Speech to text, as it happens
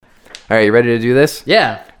All right, you ready to do this?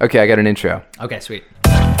 Yeah. Okay, I got an intro. Okay, sweet.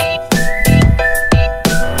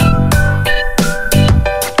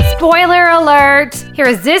 Spoiler alert! Here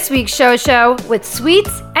is this week's show with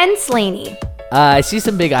Sweets and Slaney. I see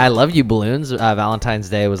some big I love you balloons. Valentine's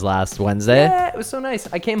Day was last Wednesday. Yeah, it was so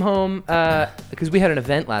nice. I came home because we had an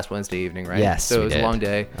event last Wednesday evening, right? Yes, so it was we a did. long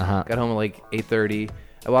day. Uh-huh. Got home at like 8:30.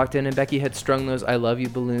 I walked in and Becky had strung those I love you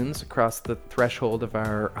balloons across the threshold of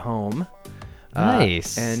our home.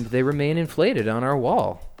 Nice. And they remain inflated on our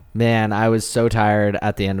wall. Man, I was so tired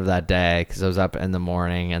at the end of that day because I was up in the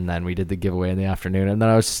morning and then we did the giveaway in the afternoon, and then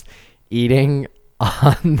I was just eating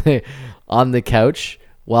on the couch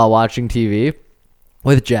while watching TV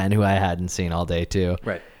with Jen, who I hadn't seen all day too.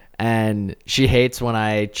 Right. And she hates when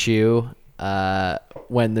I chew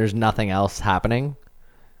when there's nothing else happening.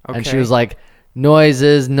 Okay. And she was like,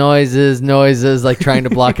 noises, like trying to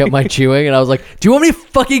block out my chewing. And I was like, do you want me to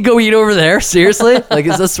fucking go eat over there? Seriously? Like,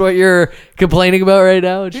 is this what you're complaining about right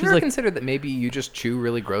now? And Did she's you ever like, consider that maybe you just chew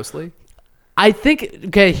really grossly? I think,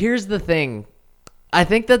 okay, here's the thing. I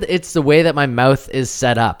think that it's the way that my mouth is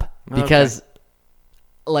set up because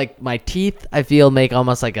like my teeth, I feel, make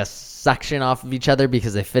almost like a suction off of each other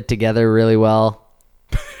because they fit together really well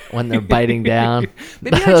when they're biting down.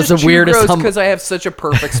 Maybe That I was just the weirdest chew gross because I have such a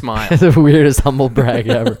perfect smile. the weirdest humble brag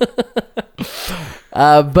ever.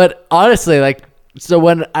 But honestly, like, so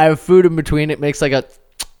when I have food in between, it makes like a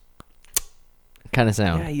kind of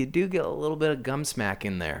sound. Yeah, you do get a little bit of gum smack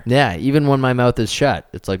in there. Yeah, even when my mouth is shut,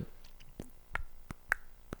 it's like,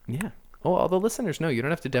 Yeah. Oh, all the listeners know. You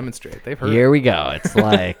don't have to demonstrate. They've heard. here we go. It's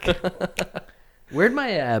like, where'd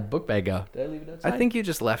my book bag go? Did I leave it outside? I think you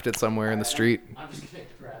just left it somewhere in the street. I'm just gonna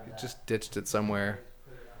grab that. Just ditched it somewhere.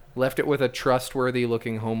 Left it with a trustworthy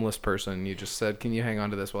looking homeless person. You just said, can you hang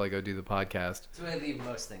on to this while I go do the podcast? That's what I leave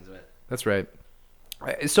most things with. That's right.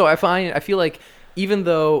 So I feel like even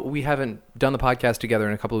though we haven't done the podcast together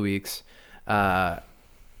in a couple of weeks,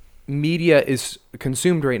 media is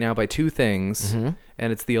consumed right now by two things,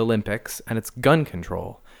 and it's the Olympics and it's gun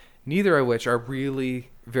control, neither of which are really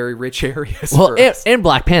very rich areas Well, for us. and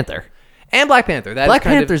Black Panther. And Black Panther. Black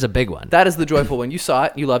Panther's a big one. That is the joyful one. You saw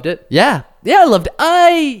it. You loved it. Yeah, I loved it.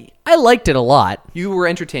 I liked it a lot. You were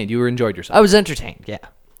entertained. You enjoyed yourself. I was entertained.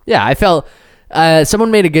 Yeah. I felt someone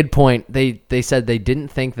made a good point. They said they didn't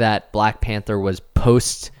think that Black Panther was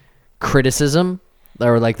post criticism,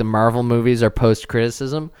 or like the Marvel movies are post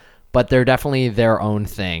criticism, but they're definitely their own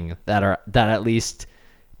thing. That at least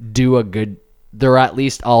do a good. They're at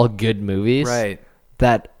least all good movies, Right.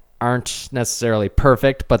 That aren't necessarily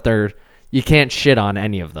perfect, but you can't shit on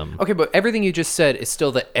any of them. Okay, but everything you just said is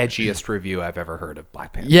still the edgiest review I've ever heard of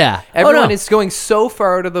Black Panther. Yeah. Everyone is going so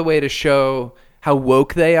far out of the way to show how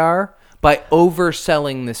woke they are by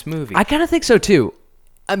overselling this movie. I kind of think so too.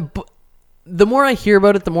 The more I hear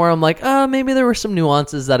about it, the more I'm like, maybe there were some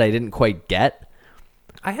nuances that I didn't quite get.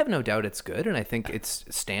 I have no doubt it's good, and I think it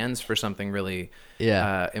stands for something really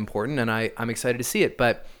important, and I'm excited to see it.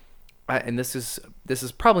 But and this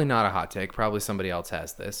is probably not a hot take. Probably somebody else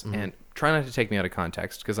has this, and try not to take me out of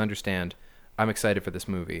context because understand I'm excited for this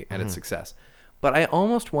movie and its success. But I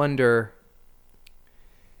almost wonder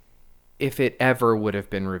if it ever would have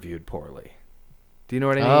been reviewed poorly. Do you know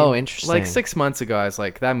what I mean? Oh, interesting. Like 6 months ago, I was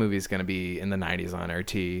like, that movie's going to be in the 90s on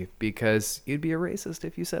RT because you'd be a racist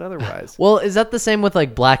if you said otherwise. Well, is that the same with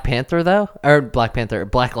like Black Panther though, or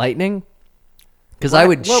Black Lightning? Because I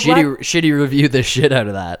would shitty review the shit out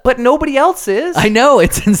of that. But nobody else is. I know,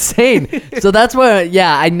 it's insane. So that's why,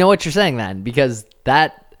 I know what you're saying then, because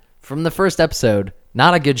that from the first episode,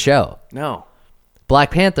 not a good show. No.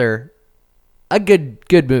 Black Panther, a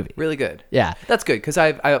good movie. Really good. Yeah. That's good because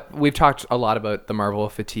we've talked a lot about the Marvel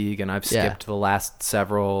fatigue, and I've skipped the last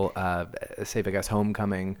several, save I guess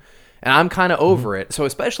Homecoming, and I'm kind of over it. So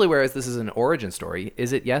especially whereas this is an origin story,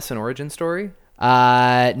 is it an origin story?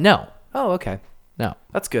 No. Oh, okay. No.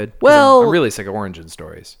 That's good. 'Cause Well, I'm really sick of origin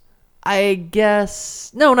stories. I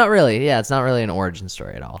guess no, not really. Yeah, it's not really an origin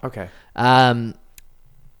story at all. Okay.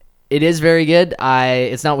 It is very good.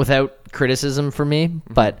 It's not without criticism for me,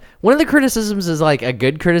 but one of the criticisms is like a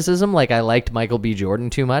good criticism. Like I liked Michael B.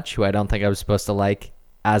 Jordan too much, who I don't think I was supposed to like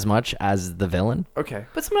as much as the villain. Okay.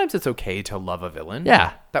 But sometimes it's okay to love a villain.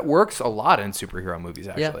 Yeah. That works a lot in superhero movies,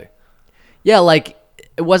 actually. Yeah, like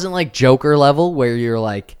it wasn't like Joker level where you're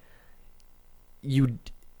like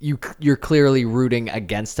you're clearly rooting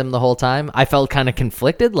against him the whole time. I felt kind of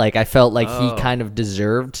conflicted. Like I felt like he kind of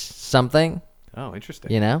deserved something. Oh,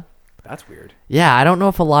 interesting. You know? That's weird. Yeah, I don't know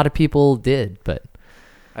if a lot of people did, but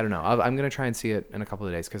I don't know. I'm going to try and see it in a couple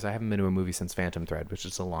of days because I haven't been to a movie since Phantom Thread, which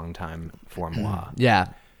is a long time for moi. yeah.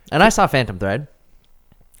 And I saw Phantom Thread.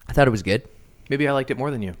 I thought it was good. Maybe I liked it more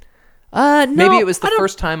than you. No, Maybe it was the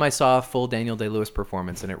first time I saw a full Daniel Day-Lewis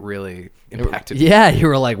performance, and it really impacted me. Yeah, you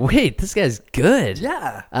were like, wait, this guy's good.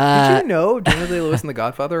 Yeah. Did you know Daniel Day-Lewis and The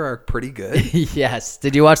Godfather are pretty good? Yes.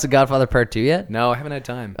 Did you watch The Godfather Part 2 yet? No, I haven't had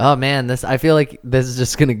time. Oh man, I feel like this is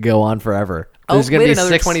just gonna go on forever. There's gonna be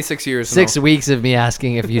another 26 years. 6 weeks of me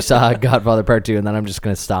asking if you saw Godfather Part 2, and then I'm just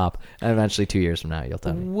gonna stop. And eventually 2 years from now, you'll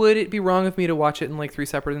tell me. Would it be wrong of me to watch it in like 3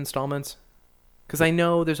 separate installments? Because I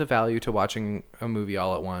know there's a value to watching a movie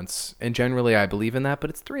all at once, and generally I believe in that, but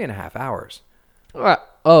it's 3.5 hours.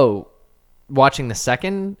 Oh, watching the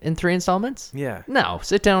second in 3 installments? Yeah. No,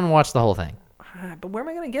 sit down and watch the whole thing. But where am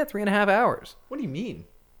I going to get 3.5 hours? What do you mean?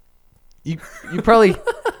 You probably...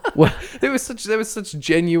 What? There was such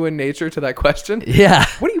genuine nature to that question. Yeah.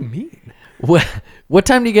 What do you mean? What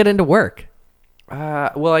time do you get into work?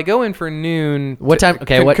 Well, I go in for noon. What time?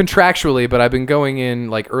 Okay, contractually, but I've been going in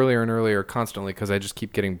like earlier and earlier constantly because I just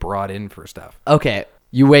keep getting brought in for stuff. Okay,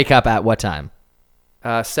 you wake up at what time?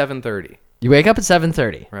 7:30. You wake up at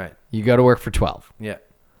 7:30. Right. You go to work for 12. Yeah.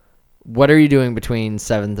 What are you doing between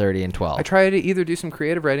 7:30 and 12? I try to either do some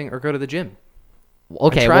creative writing or go to the gym.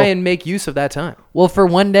 Okay. I try and make use of that time. Well, for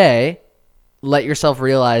one day, let yourself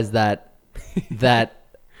realize that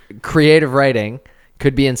creative writing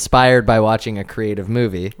could be inspired by watching a creative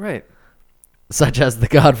movie. Right. Such as The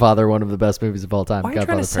Godfather, one of the best movies of all time. Why are you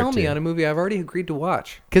trying to sell me on a movie I've already agreed to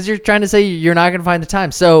watch? Because you're trying to say you're not going to find the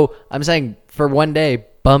time. So I'm saying for one day,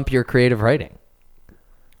 bump your creative writing.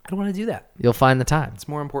 I don't want to do that. You'll find the time. It's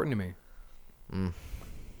more important to me.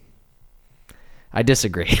 I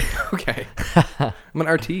disagree. Okay. I'm an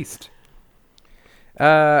artiste.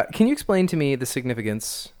 Can you explain to me the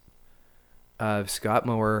significance of Scott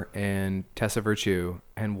Moore and Tessa Virtue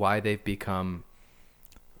and why they've become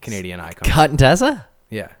Canadian icons? Scott and Tessa?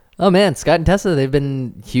 Yeah. Oh man, Scott and Tessa, they've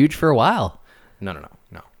been huge for a while. No.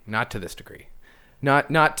 Not to this degree.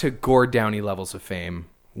 Not to Gord Downey levels of fame.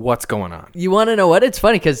 What's going on? You want to know what? It's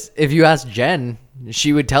funny because if you ask Jen,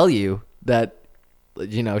 she would tell you that,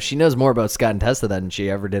 she knows more about Scott and Tessa than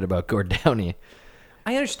she ever did about Gord Downey.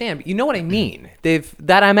 I understand, but you know what I mean.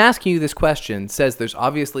 That I'm asking you this question says there's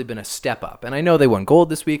obviously been a step up, and I know they won gold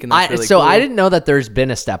this week, and that's really cool. I didn't know that there's been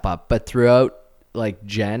a step up, but throughout, like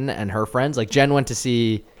Jen and her friends, like Jen went to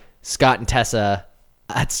see Scott and Tessa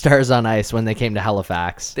at Stars on Ice when they came to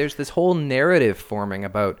Halifax. There's this whole narrative forming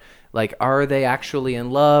about like, are they actually in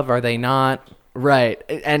love? Are they not? Right,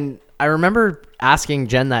 and I remember asking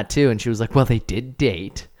Jen that too, and she was like, "Well, they did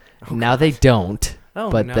date. Now they don't.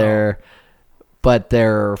 But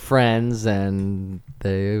they're friends, and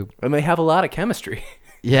they have a lot of chemistry."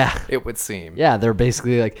 Yeah. It would seem. Yeah, they're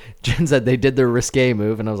basically like, Jen said they did their risque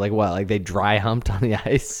move, and I was like, what, like they dry humped on the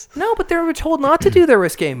ice? No, but they were told not to do their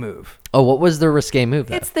risque move. Oh, what was their risque move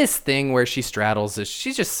then? It's this thing where she straddles this.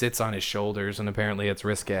 She just sits on his shoulders, and apparently it's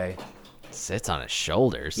risque. Sits on his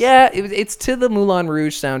shoulders? Yeah, it's to the Moulin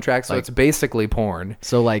Rouge soundtrack, so it's basically porn.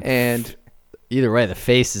 So like... And... Either way, the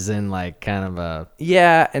face is in like kind of a...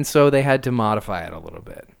 Yeah, and so they had to modify it a little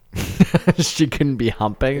bit. She couldn't be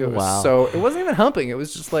humping? Wow. So it wasn't even humping. It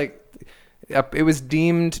was just like... It was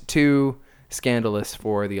deemed too scandalous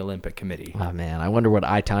for the Olympic Committee. Oh, man. I wonder what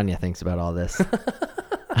I, Tanya, thinks about all this.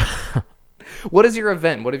 What is your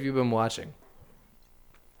event? What have you been watching?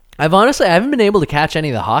 I haven't been able to catch any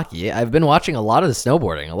of the hockey. I've been watching a lot of the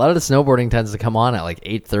snowboarding. A lot of the snowboarding tends to come on at like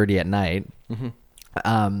 8:30 at night.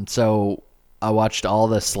 Mm-hmm. So... I watched all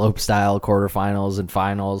the slopestyle quarterfinals and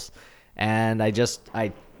finals, and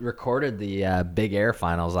I recorded the Big Air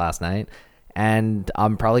finals last night, and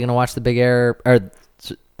I'm probably gonna watch the Big Air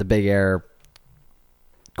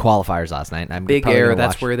qualifiers last night. Big Air,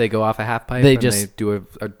 that's where they go off a half pipe. They do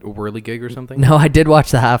a whirly gig or something. No, I did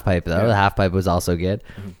watch the half pipe though. Yeah. The half pipe was also good.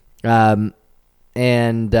 Mm-hmm.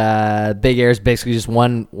 And Big Air is basically just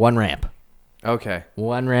one ramp. Okay,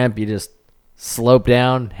 one ramp. You just slope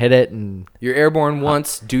down, hit it, and... You're airborne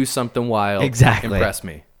once, do something wild. Exactly. Impress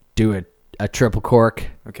me. Do a triple cork.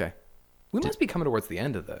 Okay. We must be coming towards the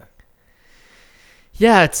end of the...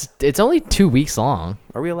 Yeah, it's only 2 weeks long.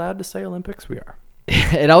 Are we allowed to say Olympics? We are.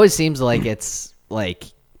 It always seems like it's like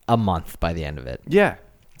a month by the end of it. Yeah.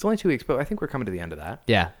 It's only 2 weeks, but I think we're coming to the end of that.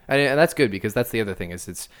 Yeah. And that's good because that's the other thing is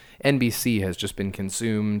it's NBC has just been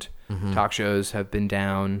consumed. Mm-hmm. Talk shows have been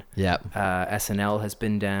down. Yep. SNL has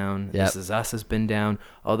been down. Yep. This Is Us has been down.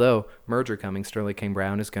 Although merger coming, Sterling King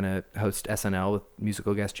Brown is going to host SNL with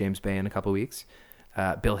musical guest James Bay in a couple weeks.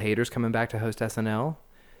 Bill Hader's coming back to host SNL.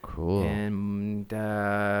 Cool. And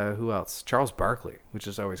And who else? Charles Barkley, which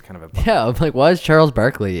is always kind of a bummer. Yeah, I'm like, why is Charles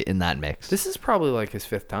Barkley in that mix? This is probably like his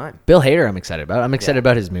 5th time. Bill Hader, I'm excited about. I'm excited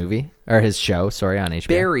about his movie or his show. Sorry, on HBO.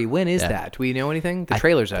 Barry, when is that? Do we know anything? The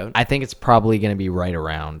trailer's out. I think it's probably going to be right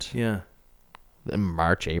around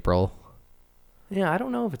March, April. Yeah, I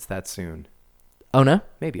don't know if it's that soon. Oh no,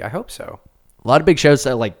 Maybe. I hope so. a lot of big shows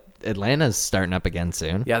like Atlanta's starting up again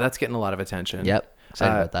soon. Yeah, that's getting a lot of attention. Yep.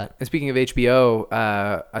 Excited about that. And speaking of HBO,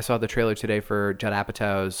 I saw the trailer today for Judd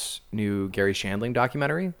Apatow's new Gary Shandling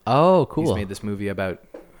documentary. Oh, cool. He's made this movie about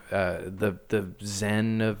the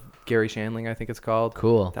Zen of Gary Shandling, I think it's called.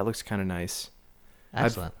 Cool. That looks kind of nice.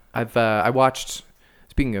 Excellent. I watched.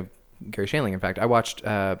 Speaking of Gary Shandling, in fact, I watched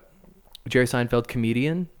Jerry Seinfeld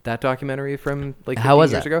Comedian, that documentary from like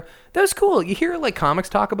 50 years ago. That was cool. You hear like comics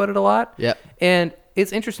talk about it a lot. Yep. And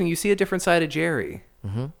it's interesting. You see a different side of Jerry.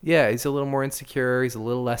 Mm-hmm. Yeah, he's a little more insecure. He's a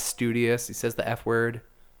little less studious. He says the F word.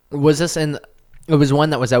 Was this in? It was one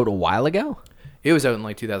that was out a while ago. It was out in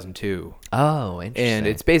like 2002. Oh, interesting. And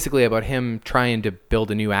it's basically about him trying to build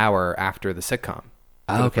a new hour after the sitcom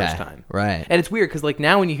for the first time. Right. And it's weird because like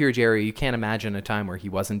now when you hear Jerry, you can't imagine a time where he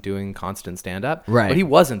wasn't doing constant stand-up. Right. But he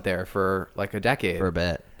wasn't there for like a decade. For a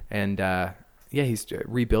bit. And he's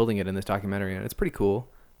rebuilding it in this documentary, and it's pretty cool.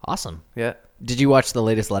 Awesome. Yeah. Did you watch the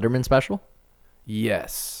latest Letterman special?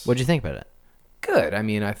 Yes. What'd you think about it? Good. I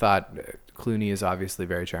mean, I thought Clooney is obviously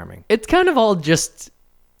very charming. It's kind of all just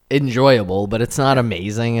enjoyable, but it's not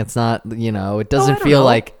amazing. It's not, it doesn't feel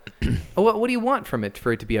like... What do you want from it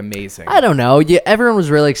for it to be amazing? I don't know. Yeah, everyone was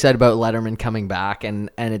really excited about Letterman coming back, and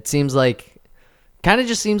it seems like... Kind of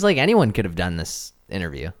just seems like anyone could have done this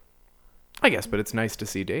interview. I guess, but it's nice to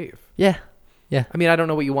see Dave. Yeah. Yeah. I mean, I don't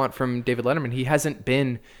know what you want from David Letterman. He hasn't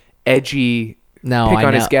been edgy... No, pick I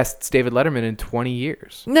on know. his guests, David Letterman, in 20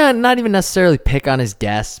 years. No, not even necessarily pick on his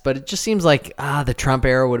guests, but it just seems like the Trump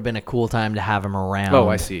era would have been a cool time to have him around. Oh,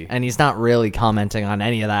 I see. And he's not really commenting on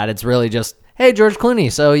any of that. It's really just, hey, George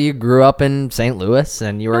Clooney, so you grew up in St. Louis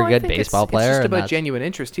and you were a good baseball player. It's just about genuine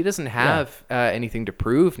interest. He doesn't have anything to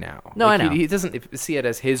prove now. No, I know. He doesn't see it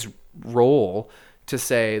as his role to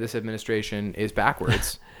say this administration is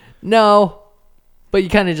backwards. No, but you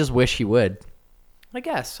kind of just wish he would. I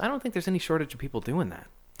guess. I don't think there's any shortage of people doing that.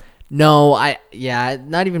 No,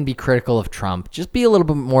 not even be critical of Trump. Just be a little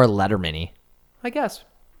bit more Letterman-y. I guess.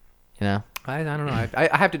 I don't know.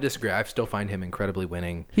 I have to disagree. I still find him incredibly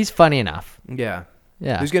winning. He's funny enough. Yeah.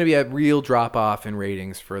 Yeah. There's going to be a real drop-off in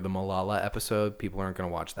ratings for the Malala episode. People aren't going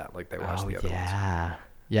to watch that like they watched the other ones. Yeah.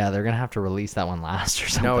 Yeah, they're going to have to release that one last or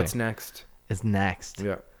something. No, it's next. It's next.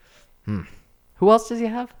 Yeah. Who else does he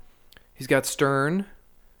have? He's got Stern.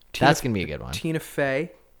 That's going to be a good one. Tina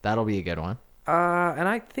Fey. That'll be a good one. And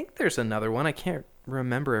I think there's another one. I can't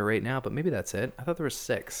remember it right now, but maybe that's it. I thought there was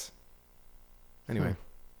 6. Anyway,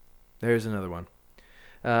 there's another one.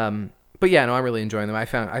 But yeah, no, I'm really enjoying them. I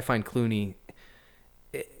find Clooney,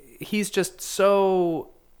 he's just so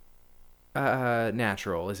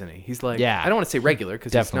natural, isn't he? He's like, I don't want to say regular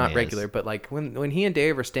because he's not regular, but like when he and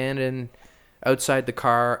Dave are standing outside the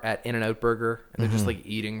car at In-N-Out Burger and they're just like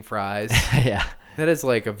eating fries. Yeah. That is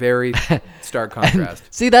like a very stark contrast.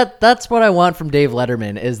 See, that's what I want from Dave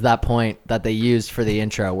Letterman is that point that they used for the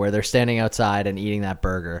intro where they're standing outside and eating that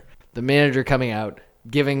burger. The manager coming out,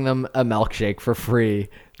 giving them a milkshake for free,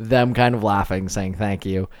 them kind of laughing, saying thank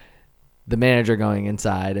you. The manager going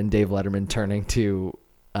inside and Dave Letterman turning to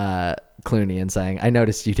Clooney and saying, I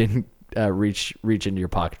noticed you didn't reach into your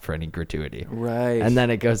pocket for any gratuity. Right. And then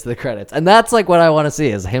it goes to the credits. And that's like what I want to see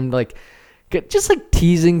is him like just like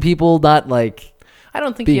teasing people, not like... I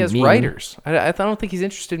don't think he has writers. I don't think he's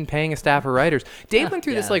interested in paying a staff of writers. Dave went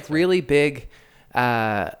through this like really big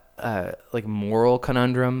like moral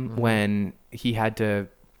conundrum when he had to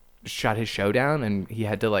shut his show down and he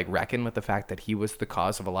had to like reckon with the fact that he was the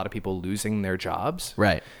cause of a lot of people losing their jobs.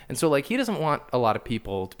 Right. And so like he doesn't want a lot of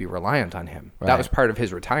people to be reliant on him. Right. That was part of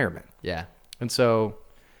his retirement. Yeah. And so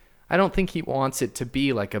I don't think he wants it to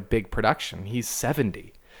be like a big production. He's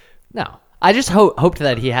 70. No. I just hoped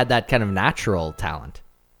that he had that kind of natural talent.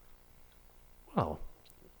 Well,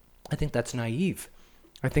 I think that's naive.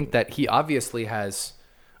 I think that he obviously has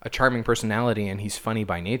a charming personality and he's funny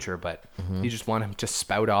by nature, but you just want him to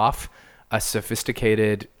spout off a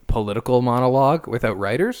sophisticated political monologue without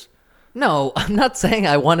writers? No, I'm not saying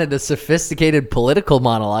I wanted a sophisticated political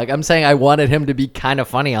monologue. I'm saying I wanted him to be kind of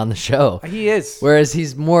funny on the show. He is. Whereas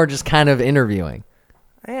he's more just kind of interviewing.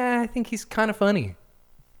 Yeah, I think he's kind of funny.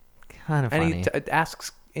 Kind of funny. And he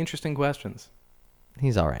asks interesting questions.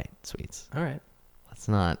 He's all right, Sweets. All right. Let's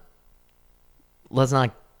not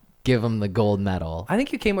give him the gold medal. I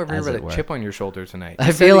think you came over here As with it a were. chip on your shoulder tonight.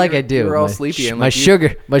 I feel like I do. You were all sleepy. And my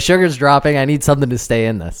sugar's dropping. I need something to stay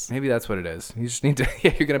in this. Maybe that's what it is. You just need to.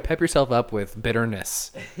 Yeah, you're gonna pep yourself up with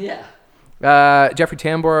bitterness. Yeah. Jeffrey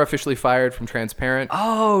Tambor officially fired from Transparent.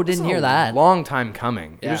 Oh, didn't hear that. Long time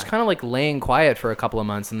coming. Yeah. It was kind of like laying quiet for a couple of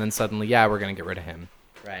months, and then suddenly, yeah, we're gonna get rid of him.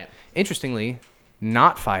 Right. Interestingly,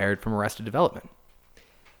 not fired from Arrested Development.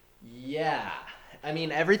 Yeah. I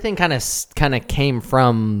mean, everything kind of came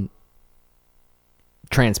from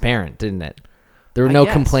Transparent, didn't it? There were no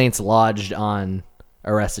complaints lodged on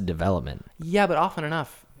Arrested Development. Yeah, but often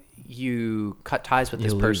enough, you cut ties with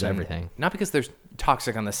this person. Lose everything. Not because they're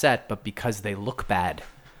toxic on the set, but because they look bad.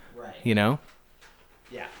 Right. You know?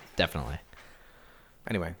 Yeah. Definitely.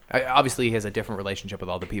 Anyway, obviously he has a different relationship with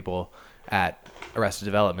all the people at Arrested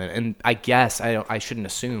Development, and I guess I shouldn't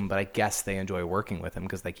assume, but I guess they enjoy working with him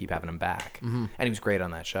because they keep having him back. Mm-hmm. And he was great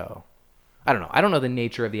on that show. I don't know. I don't know the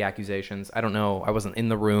nature of the accusations. I don't know. I wasn't in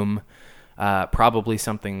the room. Probably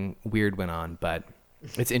something weird went on, but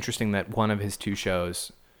it's interesting that one of his 2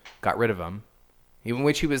 shows got rid of him, in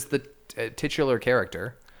which he was the titular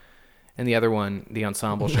character, and the other one, the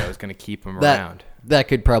ensemble show, is going to keep him around. That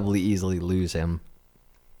could probably easily lose him.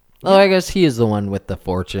 Oh, I guess he is the one with the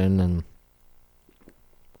fortune and...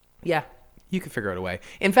 Yeah, you could figure out a way.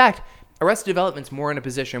 In fact, Arrested Development's more in a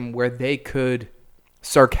position where they could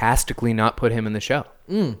sarcastically not put him in the show.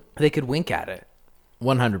 They could wink at it.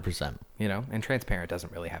 100%. You know, and Transparent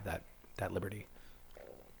doesn't really have that liberty.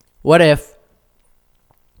 What if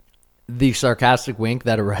the sarcastic wink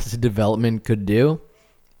that Arrested Development could do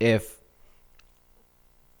if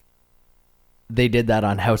they did that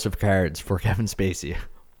on House of Cards for Kevin Spacey?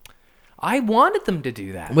 I wanted them to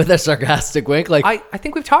do that with a sarcastic wink. Like I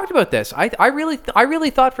think we've talked about this. I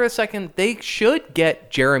really thought for a second they should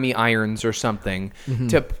get Jeremy Irons or something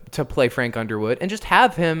to play Frank Underwood and just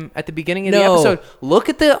have him at the beginning of the episode look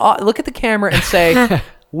at the camera and say,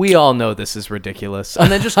 "We all know this is ridiculous,"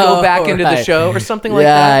 and then just go back into the show or something like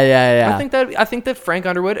that. Yeah. I think that Frank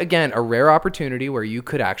Underwood, again, a rare opportunity where you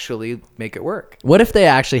could actually make it work. What if they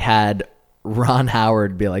actually had Ron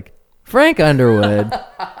Howard be like, Frank Underwood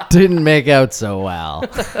didn't make out so well.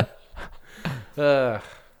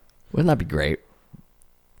 Wouldn't that be great?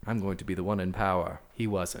 I'm going to be the one in power. He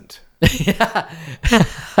wasn't. Okay.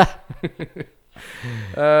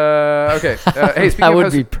 Hey, that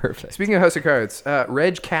would be perfect. Speaking of House of Cards,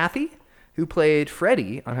 Reg Cathy, who played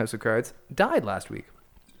Freddy on House of Cards, died last week.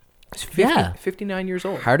 He's 59 years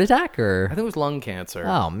old. Heart attack or? I think it was lung cancer.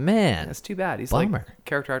 Oh, man. That's too bad. He's Bummer. like a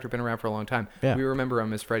character actor, been around for a long time. Yeah. We remember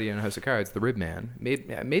him as Freddy in House of Cards, the Rib Man. Made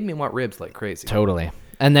me want ribs like crazy. Totally.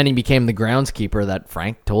 And then he became the groundskeeper that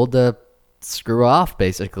Frank told to screw off,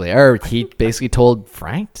 basically. Or he basically told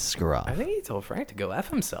Frank to screw off. I think he told Frank to go F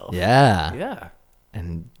himself. Yeah. Yeah.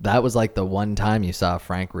 And that was like the one time you saw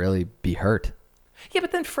Frank really be hurt. Yeah,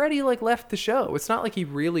 but then Freddy left the show. It's not like he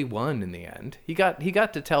really won in the end. He got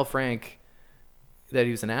to tell Frank that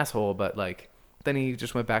he was an asshole, but then he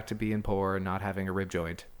just went back to being poor and not having a rib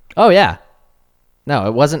joint. Oh yeah. No,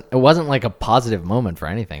 it wasn't like a positive moment for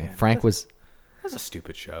anything. Yeah, Frank was... That was a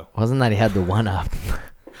stupid show. Wasn't that he had the one up?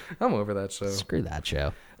 I'm over that show. Screw that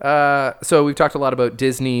show. So we've talked a lot about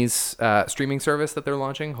Disney's streaming service that they're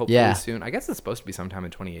launching, hopefully soon. I guess it's supposed to be sometime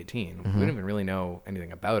in 2018. We don't even really know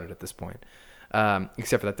anything about it at this point,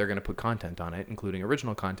 except for that they're going to put content on it, including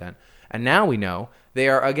original content. And now we know they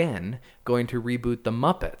are, again, going to reboot The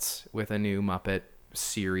Muppets with a new Muppet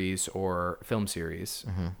series or film series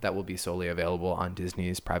that will be solely available on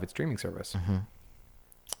Disney's private streaming service.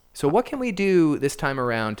 So what can we do this time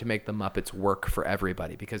around to make The Muppets work for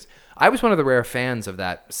everybody? Because I was one of the rare fans of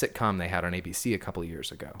that sitcom they had on ABC a couple of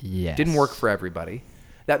years ago. Yes. Didn't work for everybody.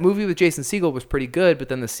 That movie with Jason Segel was pretty good, but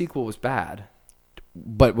then the sequel was bad.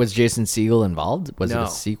 But was Jason Segel involved? Was No. it a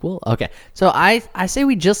sequel? Okay. So I say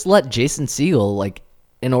we just let Jason Segel,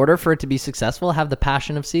 in order for it to be successful, have the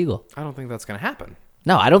passion of Segel. I don't think that's going to happen.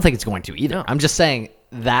 No, I don't think it's going to either. No. I'm just saying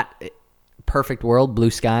that perfect world, blue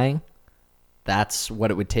skying, that's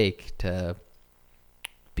what it would take to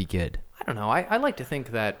be good. I don't know. I like to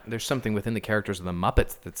think that there's something within the characters of the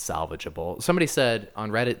Muppets that's salvageable. Somebody said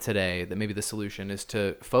on Reddit today that maybe the solution is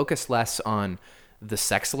to focus less on the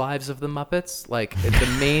sex lives of the Muppets.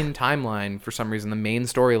 The main timeline, for some reason, the main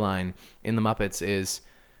storyline in the Muppets is,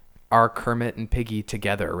 are Kermit and Piggy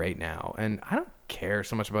together right now? And I don't care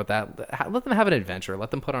so much about that. Let them have an adventure.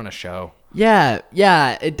 Let them put on a show. Yeah.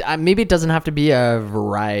 Maybe it doesn't have to be a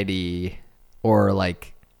variety or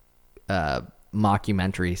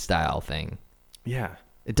mockumentary style thing. Yeah.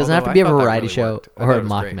 It doesn't have to be a variety show or a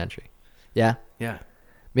mockumentary. Yeah. Yeah.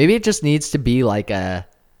 Maybe it just needs to be like a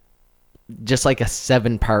just like a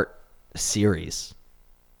 7-part series.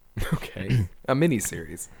 Okay. A mini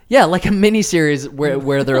series. Yeah, like a mini series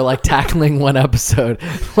where they're like tackling one episode.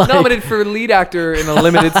 Like, nominated for lead actor in a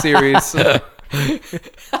limited series.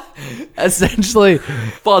 Essentially,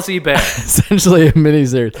 Fuzzy Bear. Essentially a mini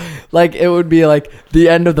series. Like it would be like the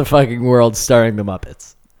end of the fucking world starring the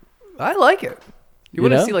Muppets. I like it. You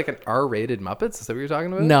want know? to see like an R-rated Muppets? Is that what you're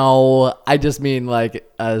talking about? No, I just mean like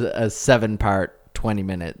a 7-part,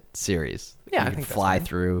 20-minute series. Yeah, I you think could fly that's fine.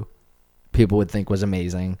 through. People would think was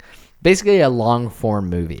amazing. Basically, a long form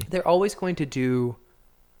movie. They're always going to go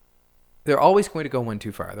one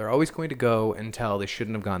too far. They're always going to go until they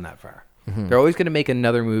shouldn't have gone that far. Mm-hmm. They're always going to make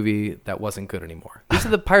another movie that wasn't good anymore. These are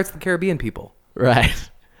the Pirates of the Caribbean people. Right.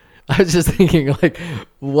 I was just thinking, like,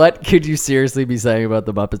 what could you seriously be saying about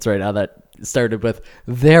the Muppets right now that started with,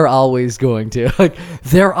 they're always going to, like,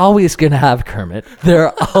 they're always going to have Kermit.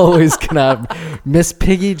 They're always going to have Miss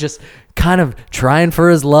Piggy just kind of trying for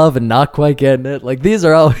his love and not quite getting it. Like, these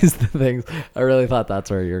are always the things. I really thought that's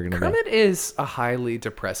where you were going to go. Kermit is a highly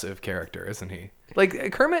depressive character, isn't he?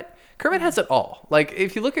 Like, Kermit has it all. Like,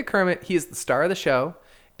 if you look at Kermit, he is the star of the show.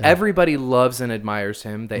 Everybody loves and admires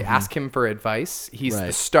him. They ask him for advice. He's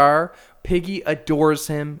the star. Piggy adores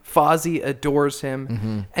him. Fozzie adores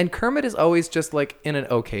him. And Kermit is always just like in an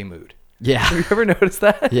okay mood. Yeah. Have you ever noticed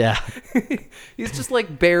that? Yeah. He's just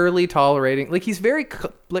like barely tolerating. Like he's very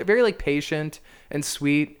like patient and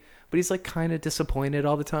sweet, but he's like kind of disappointed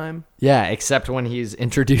all the time. Yeah, except when he's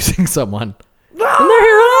introducing someone.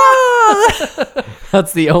 Ah!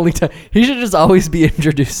 That's the only time. He should just always be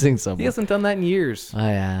introducing someone. He hasn't done that in years. Oh,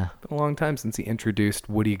 yeah. It's been a long time since he introduced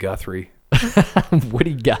Woody Guthrie.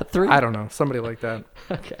 Woody Guthrie? I don't know. Somebody like that.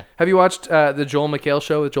 Okay. Have you watched the Joel McHale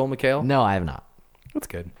show with Joel McHale? No, I have not. That's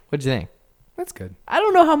good. What'd you think? That's good. I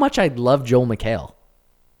don't know how much I love Joel McHale.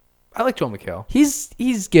 I like Joel McHale.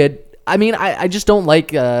 He's good. I mean, I just don't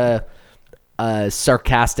like a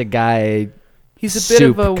sarcastic guy. He's a bit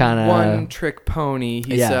of a kinda one-trick pony.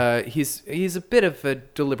 He's a bit of a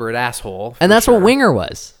deliberate asshole. And that's sure. what Winger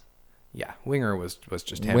was. Yeah, Winger was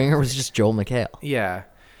just him. Winger was just Joel McHale. Yeah.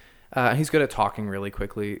 He's good at talking really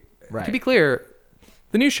quickly. Right. To be clear,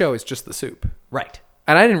 the new show is just The Soup. Right.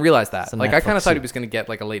 And I didn't realize that. It's a Like, I Netflix kind of thought he soup. was going to get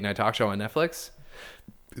like a late night talk show on Netflix.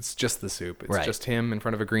 It's just The Soup. It's Right. just him in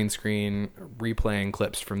front of a green screen replaying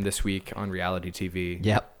clips from this week on reality TV.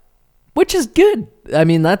 Yep. Which is good. I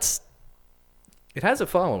mean, It has a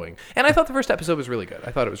following. And I thought the first episode was really good.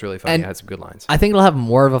 I thought it was really funny. And It had some good lines. I think it'll have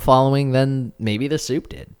more of a following than maybe The Soup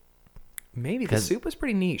did. Maybe The Soup was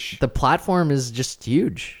pretty niche. The platform is just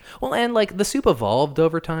huge. Well, and like The Soup evolved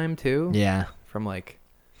over time too. Yeah. From like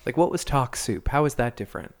what was Talk Soup? How is that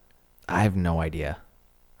different? I have no idea.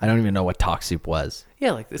 I don't even know what Talk Soup was.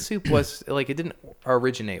 Yeah, like The Soup was like it didn't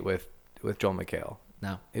originate with Joel McHale.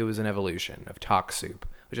 No. It was an evolution of Talk Soup,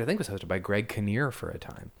 which I think was hosted by Greg Kinnear for a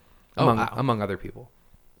time. Oh, wow. Among other people.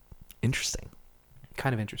 Interesting.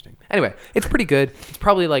 Kind of interesting. Anyway, it's pretty good. It's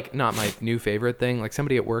probably like not my new favorite thing. Like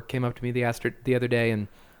somebody at work came up to me the other day and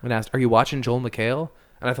asked, "Are you watching Joel McHale?"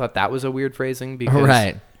 And I thought that was a weird phrasing because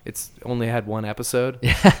Right. it's only had one episode.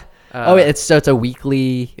 Yeah. It's a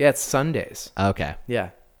weekly. Yeah, it's Sundays. Okay.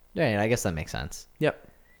 Yeah. Yeah, I guess that makes sense. Yep.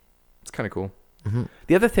 It's kind of cool. Mm-hmm.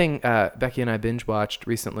 The other thing Becky and I binge watched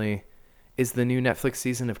recently is the new Netflix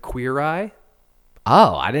season of Queer Eye.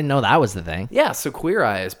 Oh, I didn't know that was the thing. Yeah, so Queer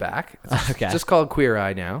Eye is back. It's just called Queer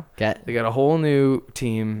Eye now. Okay. They got a whole new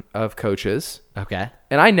team of coaches. Okay.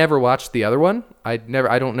 And I never watched the other one. I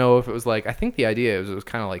don't know if it was like, I think the idea was it was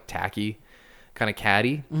kind of like tacky, kind of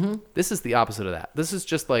catty. Mm-hmm. This is the opposite of that. This is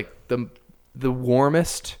just like the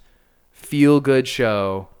warmest feel-good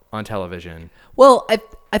show on television. Well,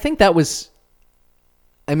 I think that was,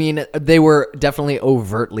 I mean, they were definitely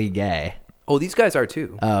overtly gay. Oh, these guys are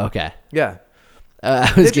too. Oh, okay. Yeah.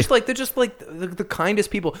 They're just like the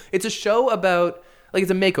kindest people. It's a show about like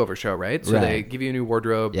it's a makeover show, right? So they give you a new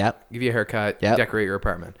wardrobe, give you a haircut, decorate your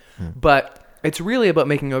apartment. But it's really about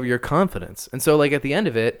making over your confidence. And so like at the end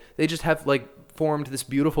of it, they just have like formed this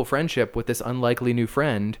beautiful friendship with this unlikely new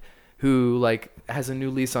friend who like has a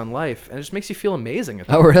new lease on life, and it just makes you feel amazing.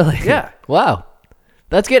 At Oh, really? Yeah. Wow.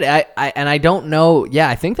 That's good. I don't know. Yeah,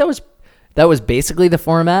 I think that was basically the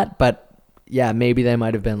format, but yeah, maybe they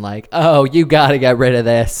might have been like, "Oh, you got to get rid of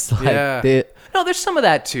this." Like, yeah. No, there's some of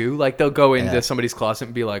that too. Like they'll go into somebody's closet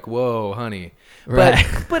and be like, "Whoa, honey." Right.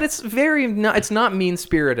 But it's it's not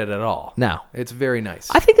mean-spirited at all. No. It's very nice.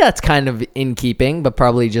 I think that's kind of in keeping, but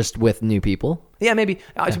probably just with new people. Yeah, maybe.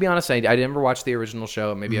 To be honest, I never watched the original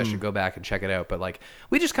show. Maybe I should go back and check it out. But like,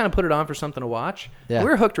 we just kind of put it on for something to watch. Yeah. We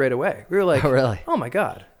were hooked right away. We were like, "Oh, really? Oh my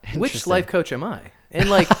god, which Interesting. life coach am I?" And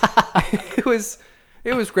like, it was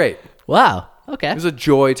It was great. Wow. Okay. It was a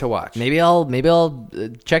joy to watch. Maybe I'll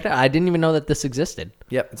check it out. I didn't even know that this existed.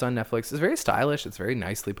 Yep, it's on Netflix. It's very stylish. It's very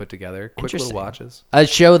nicely put together. Quick little watches. A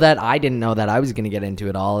show that I didn't know that I was going to get into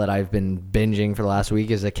at all that I've been binging for the last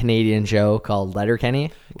week is a Canadian show called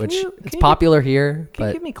Letterkenny, which it's popular here. Can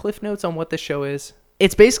you give me cliff notes on what this show is?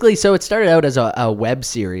 It's basically, so it started out as a web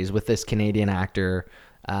series with this Canadian actor,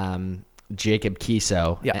 Jacob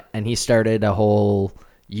Kiso. Yeah. And he started a whole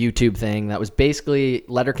YouTube thing that was basically,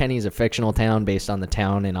 Letterkenny is a fictional town based on the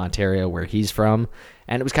town in Ontario where he's from.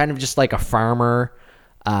 And it was kind of just like a farmer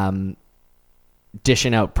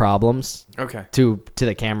dishing out problems to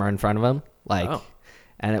the camera in front of him.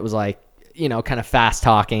 And it was like, kind of fast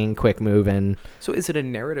talking, quick moving. So is it a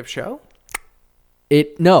narrative show?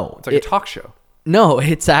 No. It's like a talk show. No,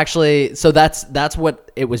 it's actually, so that's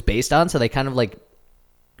what it was based on. So they kind of like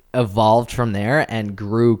evolved from there and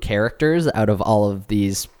grew characters out of all of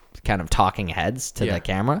these kind of talking heads to the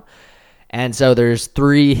camera. And so there's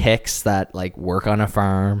 3 hicks that like work on a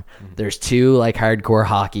farm. Mm-hmm. There's 2 like hardcore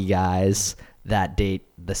hockey guys that date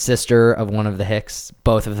the sister of one of the hicks.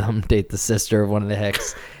 Both of them date the sister of one of the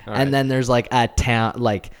hicks. And then there's like a town,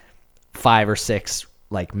 like 5 or 6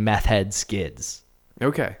 like meth head skids.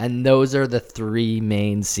 Okay. And those are the 3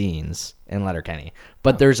 main scenes in Letterkenny.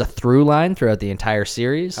 But there's a through line throughout the entire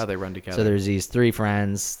series. How they run together. So there's these 3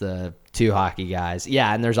 friends, the 2 hockey guys.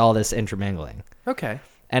 Yeah, and there's all this intermingling. Okay.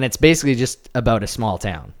 And it's basically just about a small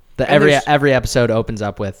town. Every episode opens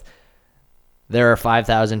up with, there are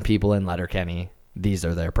 5,000 people in Letterkenny. These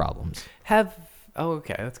are their problems. Oh,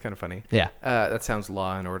 okay. That's kind of funny. Yeah. That sounds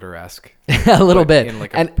Law and Order-esque. A little bit. In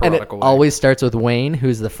like a and it way. Always starts with Wayne,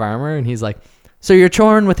 who's the farmer, and he's like, so you're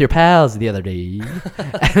touring with your pals the other day.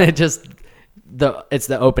 And it just, it's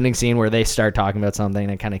the opening scene where they start talking about something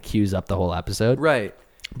and it kind of cues up the whole episode. Right.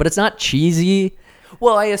 But it's not cheesy.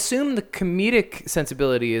 Well, I assume the comedic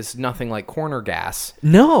sensibility is nothing like Corner Gas.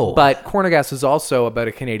 No. But Corner Gas is also about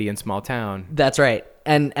a Canadian small town. That's right.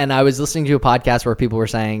 And I was listening to a podcast where people were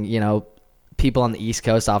saying, people on the East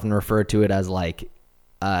Coast often refer to it as like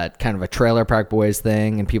kind of a Trailer Park Boys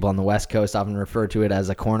thing, and people on the West Coast often refer to it as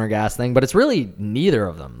a Corner Gas thing, but it's really neither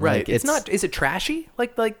of them. Right. Like, it's not. Is it trashy?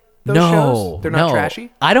 Like those shows? They're not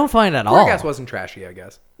trashy? I don't find it at all. Corner Gas wasn't trashy, I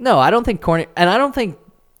guess. No, I don't think and I don't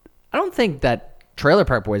think that Trailer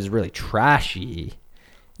Park Boys is really trashy.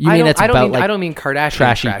 I don't mean Kardashian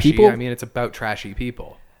trashy people. I mean it's about trashy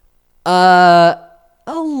people. A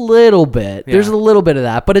little bit. Yeah. There's a little bit of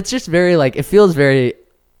that, but it's just very like, it feels very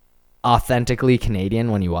authentically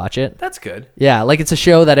Canadian when you watch it. That's good. Yeah, like it's a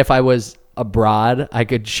show that if I was abroad, I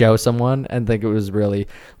could show someone and think it was really,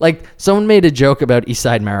 like, someone made a joke about East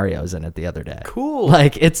Side Mario's in it the other day. Cool.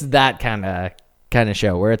 Like it's that kind of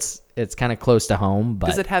show where it's kind of close to home. But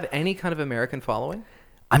does it have any kind of American following?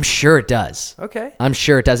 I'm sure it does. Okay. I'm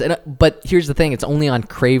sure it does. But here's the thing: it's only on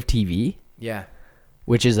Crave TV. Yeah.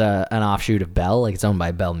 Which is an offshoot of Bell, like it's owned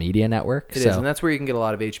by Bell Media Network. It is, and that's where you can get a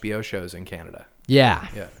lot of HBO shows in Canada. Yeah.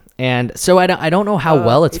 Yeah. And so I don't know how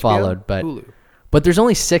well it's HBO? Followed, but Hulu. But there's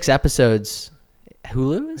only 6 episodes.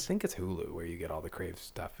 Hulu is? I think it's Hulu where you get all the Crave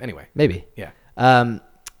stuff. Anyway. Maybe. Yeah.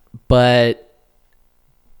 But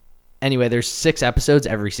anyway, there's 6 episodes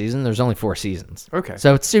every season. There's only 4 seasons. Okay.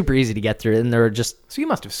 So it's super easy to get through, and they're just. So you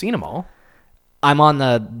must have seen them all. I'm on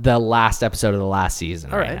the last episode of the last season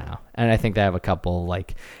right now, and I think they have a couple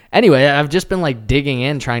Anyway, I've just been digging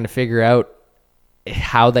in, trying to figure out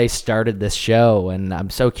how they started this show, and I'm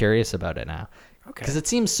so curious about it now. Okay. Because it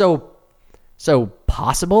seems so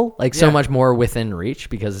possible, so much more within reach,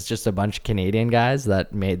 because it's just a bunch of Canadian guys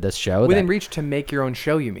that made this show. Within reach to make your own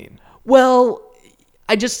show, you mean? Well,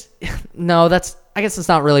 I guess that's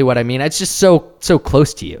not really what I mean. It's just so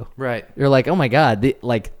close to you. Right. You're like, oh my God,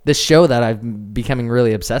 this show that I'm becoming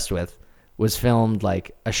really obsessed with was filmed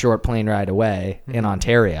a short plane ride away in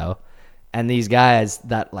Ontario. And these guys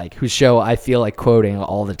that whose show I feel like quoting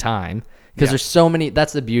all the time, because there's so many.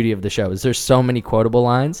 That's the beauty of the show, is there's so many quotable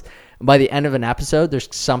lines. And by the end of an episode,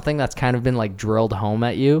 there's something that's kind of been drilled home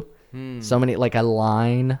at you. So many, a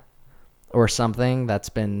line or something that's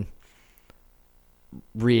been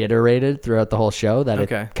reiterated throughout the whole show that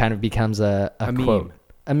it kind of becomes a quote,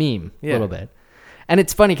 a meme, a little bit. And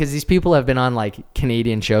it's funny because these people have been on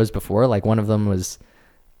Canadian shows before. One of them was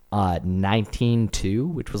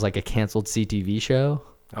 19-2, which was a canceled CTV show.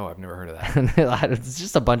 Oh, I've never heard of that. It's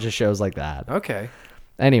just a bunch of shows like that. Okay.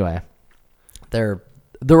 Anyway, the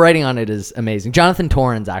writing on it is amazing. Jonathan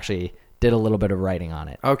Torrens actually did a little bit of writing on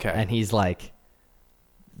it. Okay. And he's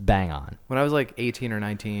bang on. When I was 18 or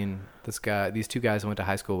 19, these 2 guys I went to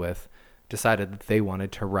high school with decided that they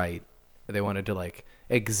wanted to write. They wanted to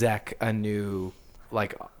exec a new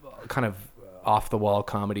kind of off the wall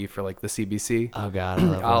comedy for like the CBC. Oh God, I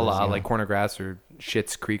love a la those, yeah. like Corner Grass or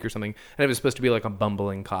Schitt's Creek or something. And it was supposed to be like a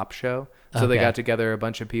bumbling cop show. So they Okay. got together a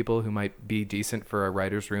bunch of people who might be decent for a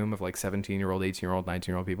writer's room of like 17-year-old, 18-year-old,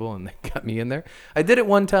 19-year-old people, and they got me in there. I did it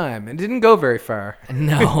one time and it didn't go very far.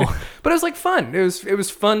 No. But it was like fun. It was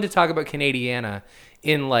fun to talk about Canadiana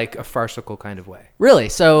in like a farcical kind of way. Really?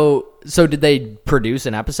 So did they produce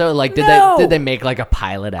an episode? Like, No! did they make like a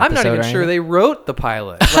pilot episode? I'm not even or sure anything? they wrote the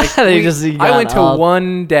pilot. Like You I got went to all-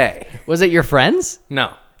 one day. Was it your friends?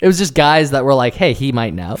 No. It was just guys that were like, "Hey, he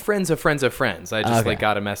might know." Friends of friends of friends. I just Okay. like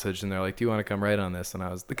got a message and they're like, "Do you want to come write on this?" And I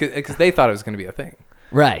was because they thought it was going to be a thing,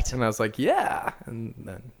 Right. and I was like, "Yeah," and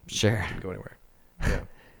then Sure. it didn't go anywhere. Yeah.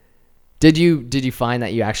 Did you find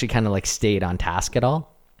that you actually kind of like stayed on task at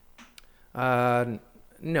all?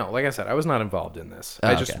 No, like I said, I was not involved in this. Oh,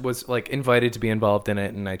 I just okay. was like invited to be involved in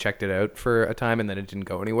it, and I checked it out for a time, and then it didn't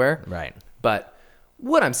go anywhere. Right. But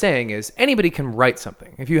what I'm saying is, anybody can write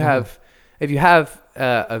something if you have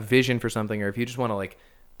a vision for something, or if you just want to like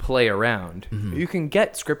play around. You can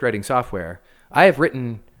get script writing software. I have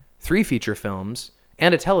written 3 feature films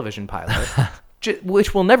and a television pilot,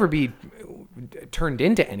 which will never be turned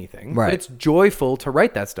into anything. Right. But it's joyful to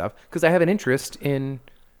write that stuff because I have an interest in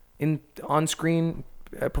on-screen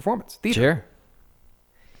performance theater. Sure.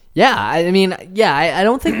 Yeah, I mean, yeah, I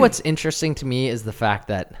don't think what's interesting to me is the fact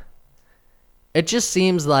that it just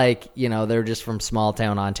seems like, you know, they're just from small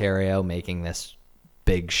town Ontario making this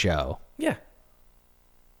big show. Yeah.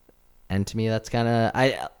 And to me, that's kind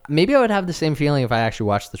of maybe I would have the same feeling if I actually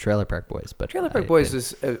watched the Trailer Park Boys. But Trailer Park Boys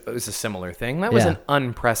is a similar thing. That was Yeah. an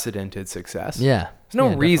unprecedented success. Yeah. There's no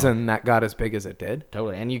Yeah, reason that got as big as it did.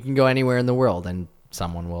 totally. And you can go anywhere in the world and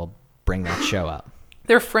someone will bring that show up.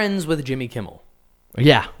 They're friends with Jimmy Kimmel.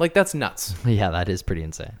 Yeah. Like, that's nuts. Yeah, that is pretty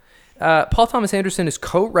insane. Paul Thomas Anderson is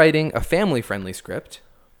co-writing a family-friendly script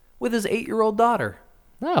with his 8-year-old daughter.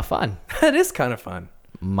 Oh, fun. That is kind of fun.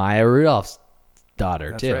 Maya Rudolph's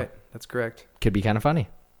daughter, That's too. right. That's correct. Could be kind of funny.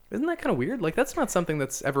 Isn't that kind of weird? Like, that's not something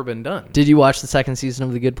that's ever been done. Did you watch the second season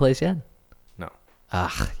of The Good Place yet? No.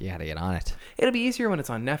 Ugh, you gotta get on it. It'll be easier when it's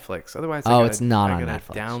on Netflix. Otherwise, It's not I on gotta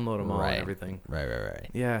Netflix. download them all Right. and everything. Right.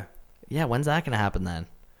 Yeah. Yeah, when's that gonna happen then?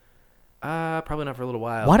 Probably not for a little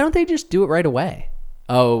while. Why don't they just do it right away?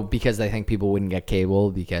 Oh, because they think people wouldn't get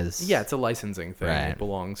cable because... Yeah, it's a licensing thing. Right. It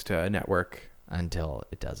belongs to a network. Until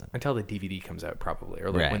it doesn't. Until the DVD comes out, probably, or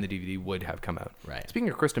like Right. when the DVD would have come out. Right. Speaking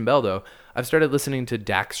of Kristen Bell, though, I've started listening to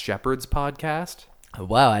Dax Shepard's podcast. Oh,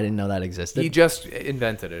 wow, I didn't know that existed. He just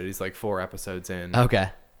invented it. He's like 4 episodes in. Okay.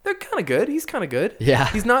 They're kind of good. He's kind of good. Yeah.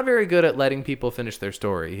 He's not very good at letting people finish their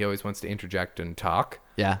story. He always wants to interject and talk,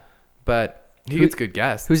 Yeah. but he gets good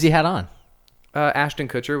guests. Who's he had on? Ashton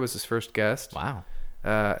Kutcher was his first guest. Wow.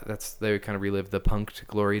 They kind of relived the punked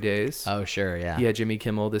glory days. Oh, sure, yeah. He had Jimmy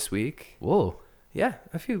Kimmel this week. Whoa. Yeah,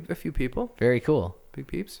 a few people. Very cool. Big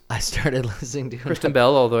peeps. I started listening to... Kristen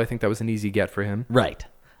Bell, although I think that was an easy get for him. Right.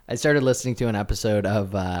 I started listening to an episode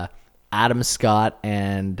of Adam Scott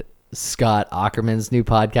and Scott Ackerman's new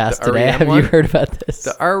podcast The today. REM Have one? you heard about this?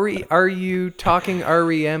 The Are You Talking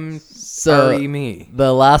REM? So RE Me.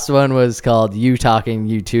 the last one was called You Talking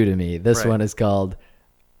You Two to Me. This Right. one is called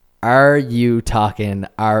Are You Talking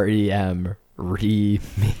REM Re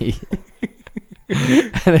Me?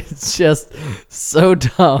 And it's just so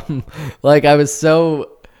dumb. Like, I was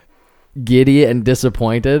so giddy and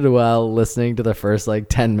disappointed while listening to the first like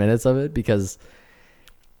 10 minutes of it because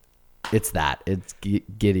it's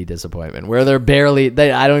giddy disappointment where they're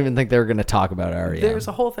I don't even think they were going to talk about REM. There's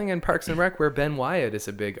a whole thing in Parks and Rec where Ben Wyatt is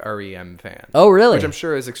a big REM fan. Oh, really? Which I'm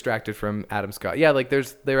sure is extracted from Adam Scott. Yeah, like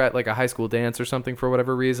they're at like a high school dance or something for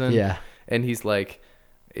whatever reason. Yeah. And he's like,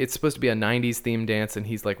 it's supposed to be a 90s themed dance, and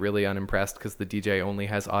he's like really unimpressed because the DJ only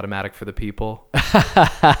has Automatic for the People.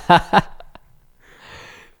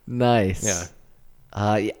 Nice.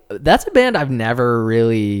 Yeah. That's a band I've never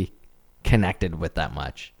really connected with that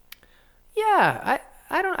much. Yeah,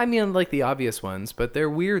 I mean like the obvious ones, but they're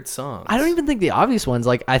weird songs. I don't even think the obvious ones.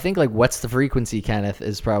 Like, I think like What's the Frequency, Kenneth,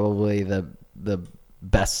 is probably the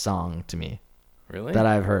best song to me Really? that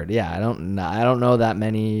I've heard. Yeah, I don't know that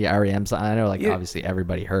many REM songs. I know like obviously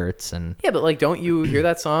Everybody Hurts and Yeah, but like, don't you hear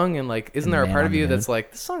that song and like, isn't there a Man part on of the you Moon? that's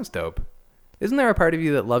like, this song's dope? Isn't there a part of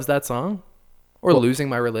you that loves that song? Or Losing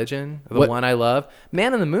My Religion, or the what- one I love?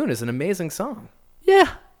 Man on the Moon is an amazing song. yeah,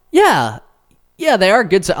 they are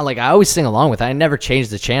good. Like, I always sing along with it. I never change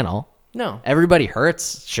the channel. No, Everybody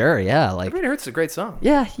Hurts, sure, yeah. Like, Everybody Hurts is a great song.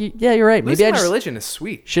 yeah, you're right. Maybe Losing I My just Religion is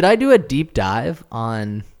sweet. should I do a deep dive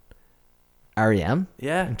on REM?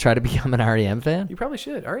 Yeah. And try to become an REM fan? You probably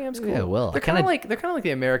should. REM's cool. Yeah, well, They're kind of like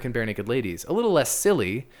the American Bare Naked Ladies. A little less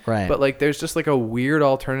silly. Right. But like there's just like a weird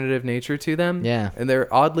alternative nature to them. Yeah. And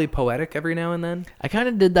they're oddly poetic every now and then. I kind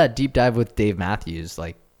of did that deep dive with Dave Matthews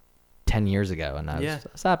like 10 years ago, and I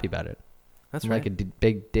was happy about it. That's I'm right. like a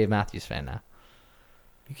big Dave Matthews fan now.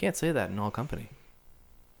 You can't say that in all company.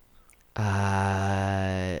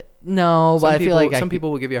 No, but I feel like some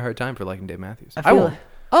people will give you a hard time for liking Dave Matthews. I won't.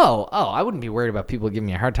 I wouldn't be worried about people giving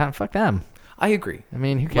me a hard time. Fuck them. I agree. I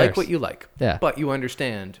mean, who cares? Like what you like. Yeah. But you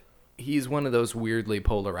understand he's one of those weirdly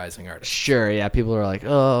polarizing artists. Sure, yeah. People are like,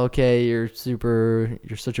 oh, okay, you're such a bro.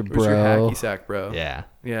 Where's your hacky sack, bro? Yeah.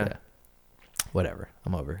 Whatever.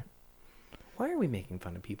 I'm over it. Why are we making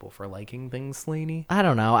fun of people for liking things, Slaney? I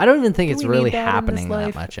don't know. I don't even think Do it's we really need that in happening this that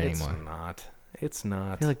life? much anymore. It's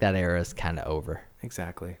not. I feel like that era is kind of over.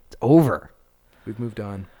 Exactly. It's over. We've moved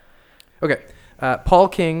on. Okay. Paul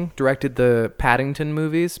King directed the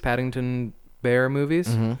Paddington Bear movies.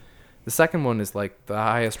 Mm-hmm. The second one is like the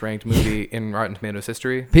highest ranked movie in Rotten Tomatoes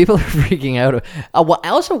history. People are freaking out.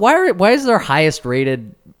 Also, why is their highest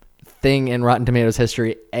rated thing in Rotten Tomatoes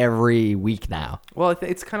history every week now? Well,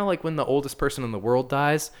 it's kind of like when the oldest person in the world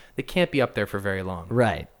dies, they can't be up there for very long.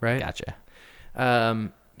 Right. Gotcha.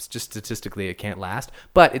 It's just statistically it can't last,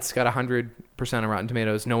 but it's got 100% on Rotten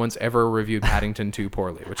Tomatoes. No one's ever reviewed Paddington 2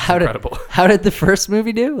 poorly, which is incredible. How did the first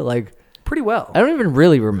movie do? Like pretty well. I don't even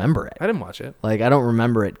really remember it. I didn't watch it. Like I don't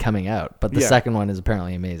remember it coming out, but the second one is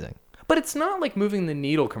apparently amazing. But it's not like moving the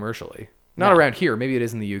needle commercially. Not around here. Maybe it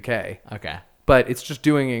is in the UK. Okay. But it's just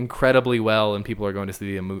doing incredibly well, and people are going to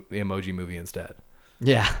see the Emoji Movie instead.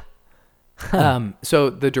 Yeah. So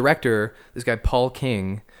the director, this guy Paul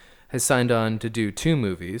King, has signed on to do 2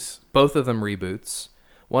 movies, both of them reboots.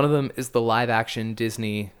 One of them is the live-action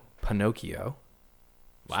Disney Pinocchio.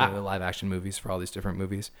 Wow. So the live-action movies for all these different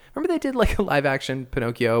movies. Remember they did like a live-action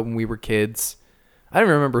Pinocchio when we were kids? I don't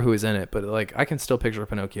remember who was in it, but like I can still picture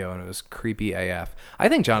Pinocchio, and it was creepy AF. I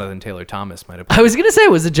think Jonathan Taylor Thomas might have played. I was gonna say,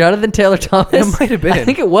 was it Jonathan Taylor Thomas? It might have been. I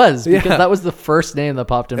think it was because that was the first name that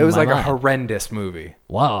popped into my mind. It was like a horrendous movie.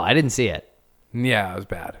 Wow, I didn't see it. Yeah, it was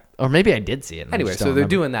bad. Or maybe I did see it. Anyway, so they're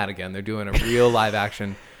doing that again. They're doing a real live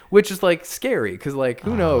action, which is like scary because like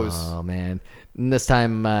who knows? Oh man, and this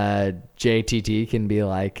time JTT can be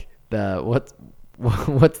like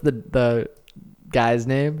what's the guy's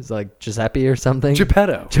name? It's like Giuseppe or something.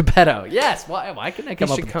 Geppetto. Yes. Why couldn't I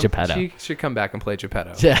come up with Geppetto? She should come back and play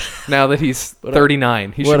Geppetto. Yeah. Now that he's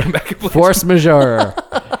 39, he should come back and play Force majeure.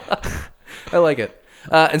 I like it.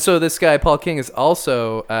 And so this guy, Paul King, is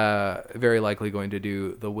also very likely going to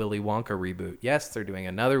do the Willy Wonka reboot. Yes, they're doing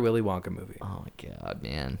another Willy Wonka movie. Oh, my God,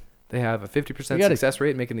 man. They have a 50% success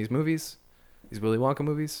rate making these movies, these Willy Wonka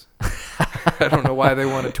movies. I don't know why they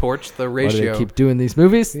want to torch the ratio. Why do they keep doing these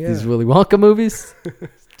movies? Yeah. These Willy Wonka movies?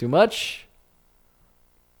 Too much?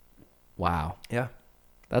 Wow. Yeah.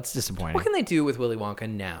 That's disappointing. What can they do with Willy Wonka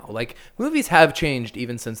now? Like, movies have changed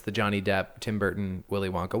even since the Johnny Depp, Tim Burton, Willy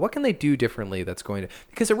Wonka. What can they do differently that's going to...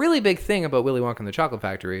 Because a really big thing about Willy Wonka and the Chocolate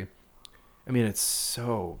Factory, I mean, it's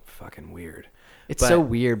so fucking weird. It's so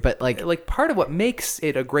weird, but like part of what makes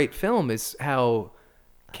it a great film is how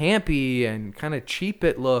campy and kind of cheap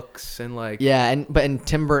it looks, and like... Yeah, and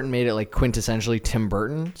Tim Burton made it like quintessentially Tim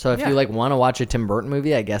Burton. So if you like want to watch a Tim Burton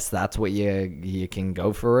movie, I guess that's what you can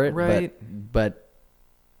go for it. Right. But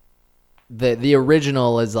the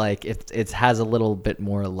original is like it has a little bit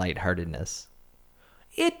more lightheartedness.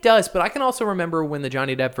 It does, but I can also remember when the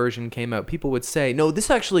Johnny Depp version came out, people would say, no, this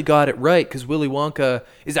actually got it right because Willy Wonka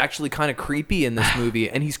is actually kind of creepy in this movie,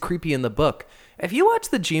 and he's creepy in the book. If you watch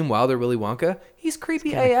the Gene Wilder Willy Wonka, he's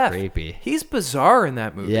creepy AF. Creepy. He's bizarre in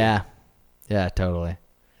that movie. Yeah, totally.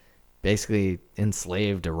 Basically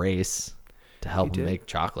enslaved a race to help him make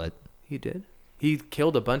chocolate. He did. He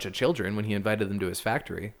killed a bunch of children when he invited them to his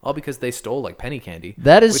factory, all because they stole like penny candy.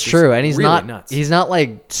 That is true, and he's really not nuts. He's not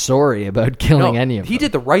like sorry about killing any of them. He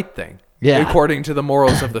did the right thing, according to the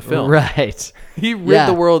morals of the film. Right. He rid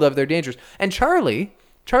the world of their dangers. And Charlie,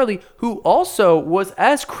 who also was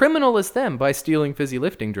as criminal as them by stealing fizzy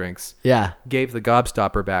lifting drinks, gave the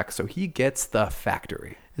gobstopper back, so he gets the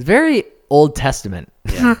factory. It's very Old Testament.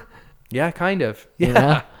 Yeah, yeah, kind of.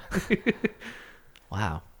 Yeah.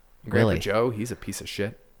 Wow. Grandpa Really? Joe, he's a piece of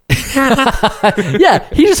shit. Yeah,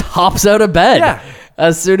 he just hops out of bed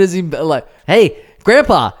as soon as he like, hey,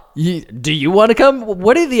 Grandpa, Do you want to come?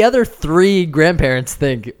 What do the other 3 grandparents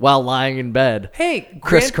think while lying in bed? Hey,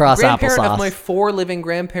 crisscross grandparent applesauce. of my 4 living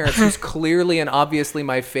grandparents, who's clearly and obviously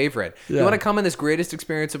my favorite. Yeah. You want to come in this greatest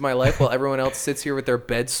experience of my life while everyone else sits here with their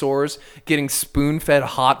bed sores, getting spoon-fed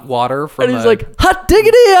hot water from And he's like, hot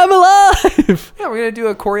diggity, I'm alive. yeah, we're going to do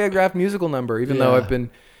a choreographed musical number, even though I've been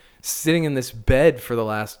sitting in this bed for the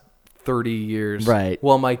last 30 years. Right.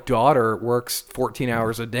 While my daughter works 14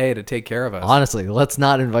 hours a day to take care of us. Honestly, let's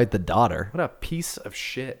not invite the daughter. What a piece of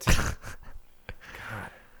shit.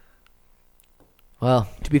 Well,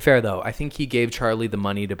 To be fair, though, I think he gave Charlie the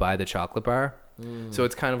money to buy the chocolate bar. So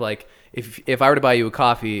it's kind of like, if I were to buy you a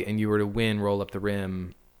coffee and you were to win Roll Up the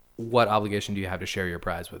Rim, what obligation do you have to share your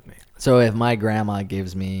prize with me? so if my grandma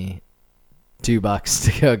gives me $2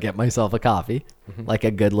 to go get myself a coffee, like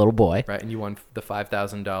a good little boy. Right, and you won the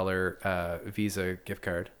 $5,000 Visa gift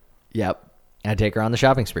card. Yep. I take her on the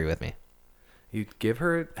shopping spree with me. You give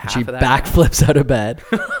her half She of that. backflips out of bed.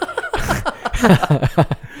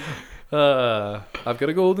 I've got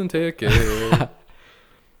a golden ticket.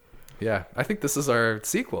 Yeah, I think this is our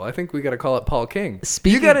sequel. I think we got to call it Paul King.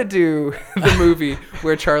 You got to do the movie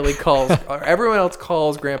where Charlie calls, or everyone else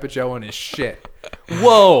calls Grandpa Joe on his shit.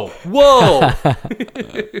 Whoa. That's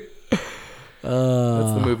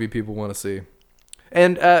the movie people want to see.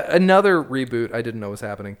 And another reboot I didn't know was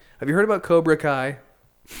happening. Have you heard about Cobra Kai?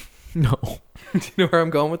 No. Do you know where I'm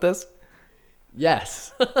going with this?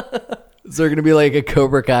 Yes. Is there going to be like a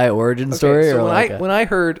Cobra Kai origin story? So or when I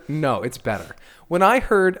heard, no, it's better. When I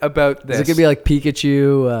heard about this, is it going to be like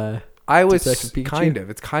Pikachu? I was Detective Pikachu?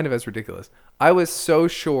 it's kind of as ridiculous. I was so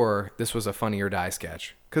sure this was a Funny or Die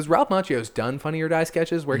sketch because Ralph Macchio's done Funny or Die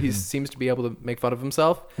sketches where he seems to be able to make fun of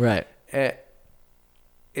himself. Right.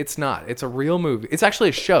 It's not. It's a real movie. It's actually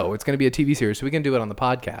a show. It's going to be a TV series, so we can do it on the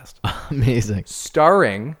podcast. Amazing.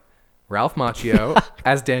 Starring Ralph Macchio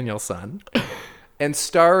as Daniel's son and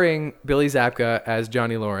starring Billy Zabka as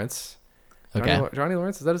Johnny Lawrence. Okay. Johnny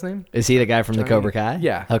Lawrence, is that his name? Is he the guy from the Cobra Kai?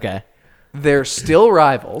 Yeah. Okay. They're still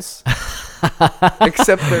rivals,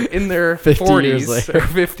 except they're in their 50 years 40s later. or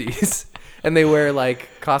 50s, and they wear like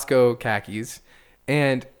Costco khakis,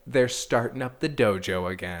 and they're starting up the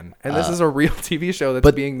dojo again. And this is a real TV show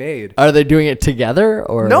that's being made. Are they doing it together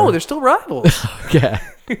or No, they're still rivals. Okay.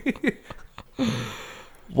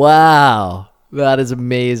 Wow. That is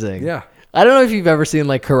amazing. Yeah. I don't know if you've ever seen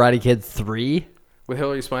like Karate Kid 3. With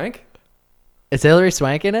Hilary Swank? Is Hilary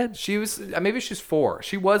Swank in it? She was, maybe she's 4.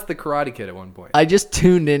 She was the Karate Kid at one point. I just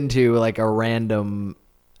tuned into like a random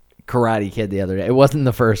Karate Kid the other day. It wasn't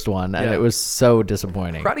the first one, and it was so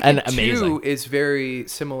disappointing. Karate and Kid amazing. 2 is very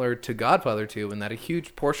similar to Godfather 2 in that a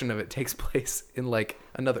huge portion of it takes place in like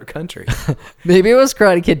another country. Maybe it was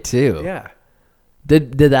Karate Kid 2. Yeah.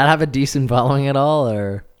 Did that have a decent following at all,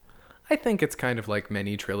 or? I think it's kind of like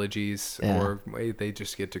many trilogies, Yeah. or they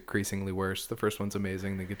just get decreasingly worse. The first one's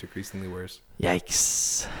amazing; they get decreasingly worse,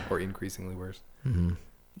 Yikes! or increasingly worse. Mm-hmm.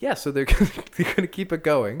 Yeah, so they're gonna keep it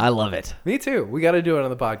going. I love it. Me too. We got to do it on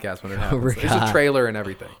the podcast when it happens. Cobra There's a Kai. trailer and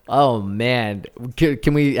everything. Oh man,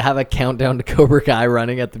 can we have a countdown to Cobra Kai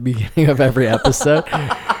running at the beginning of every episode?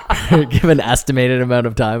 Give an estimated amount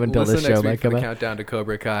of time until Listen this next show week might for come the out. countdown to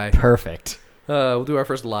Cobra Kai. Perfect. We'll do our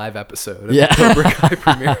first live episode of the Yeah. Cobra Kai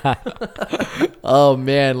premiere. Oh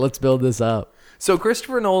man, let's build this up. So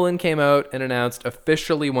Christopher Nolan came out and announced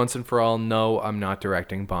officially once and for all, no, I'm not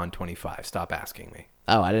directing Bond 25. Stop asking me.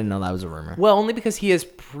 Oh, I didn't know that was a rumor. Well, only because he has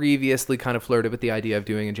previously kind of flirted with the idea of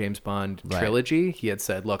doing a James Bond trilogy. He had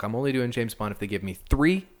said, look, I'm only doing James Bond if they give me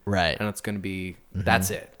 3. Right. And it's going to be, that's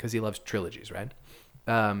it. Because he loves trilogies, right?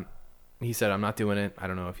 He said, I'm not doing it. I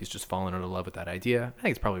don't know if he's just fallen out of love with that idea. I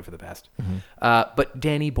think it's probably for the best. But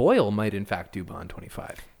Danny Boyle might, in fact, do Bond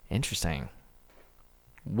 25. Interesting.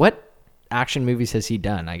 What action movies has he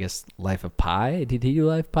done? I guess Life of Pi. Did he do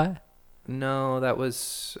Life of Pi? No, that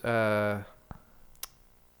was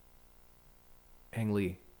Ang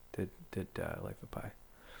Lee did Life of Pi.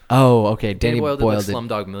 Oh, okay. Danny Boyle did like did.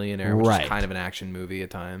 Slumdog Millionaire, which Right. is kind of an action movie at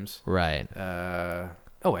times. Right.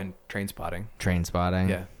 And Trainspotting. Trainspotting.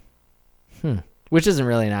 Yeah. Which isn't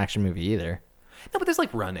really an action movie either. No, but there's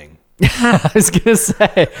like running. I was gonna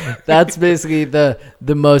say that's basically the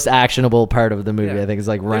most actionable part of the movie. Yeah. I think is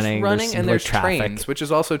like running. And there's traffic. trains, which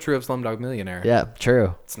is also true of Slumdog Millionaire. Yeah,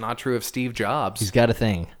 true. It's not true of Steve Jobs He's got a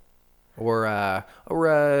thing. or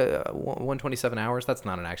 127 Hours. That's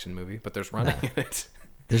not an action movie, but there's running in it.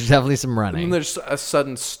 There's definitely some And running. there's a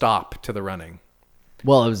sudden stop to the running.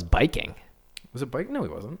 Well, it was biking. Was it bike? No, he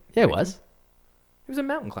wasn't. Yeah, it was. He was a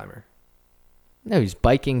mountain climber. No, he's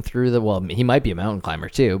biking through the. Well, he might be a mountain climber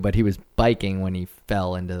too, but he was biking when he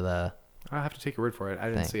fell into the. I'll have to take your word for it. I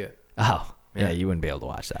didn't thing. see it. Oh, Yeah, you wouldn't be able to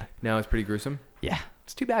watch that. No, it's pretty gruesome. Yeah.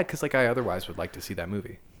 It's too bad because like I otherwise would like to see that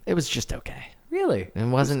movie. It was just okay. Really? It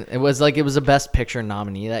wasn't. It was like it was a Best Picture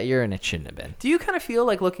nominee that year, and it shouldn't have been. Do you kind of feel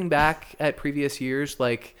like looking back at previous years,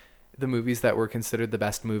 like the movies that were considered the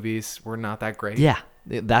best movies were not that great? Yeah,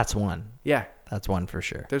 that's one. Yeah. That's one for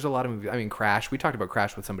sure. There's a lot of movies. I mean, Crash. We talked about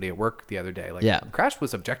Crash with somebody at work the other day. Like, yeah. Crash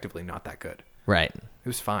was objectively not that good. Right. It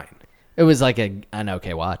was fine. It was like an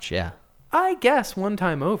okay watch, yeah. I guess one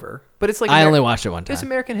time over, but it's like I only watched it one time. It's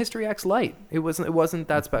American History X light. It wasn't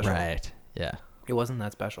that special. Right. Yeah. It wasn't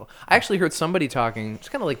that special. I actually heard somebody talking, just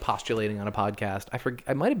kind of like postulating on a podcast.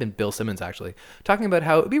 I might have been Bill Simmons actually, talking about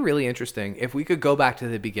how it would be really interesting if we could go back to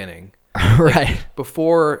the beginning. Right. Like,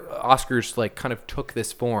 before Oscars like kind of took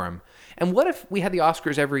this form. And what if we had the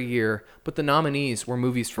Oscars every year, but the nominees were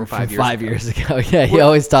movies from 5 years ago? 5 years ago. Yeah, he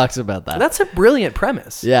always talks about that. That's a brilliant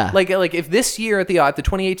premise. Yeah. Like if this year at the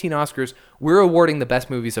 2018 Oscars, we're awarding the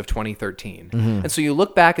best movies of 2013. Mm-hmm. And so you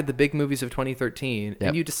look back at the big movies of 2013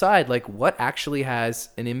 and you decide like what actually has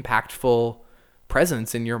an impactful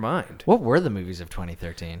presence in your mind. What were the movies of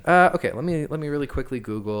 2013? Okay, let me really quickly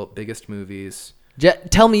Google biggest movies.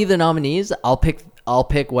 Tell me the nominees. I'll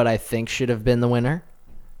pick what I think should have been the winner.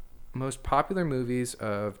 Most popular movies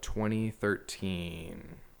of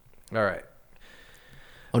 2013. All right.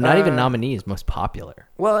 Oh, not even nominees. Most popular.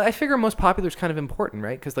 Well, I figure most popular is kind of important,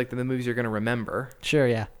 right? Because like the movies you're going to remember. Sure,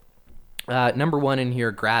 yeah. Number one in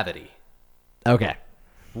here, Gravity. Okay.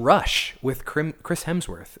 Rush with Chris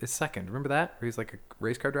Hemsworth is second. Remember that? Where he's like a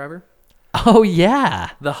race car driver. Oh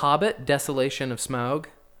yeah. The Hobbit: Desolation of Smaug.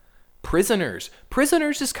 Prisoners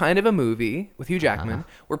is kind of a movie with Hugh Jackman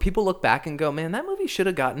where people look back and go, man, that movie should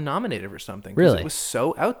have gotten nominated for something. Really? It was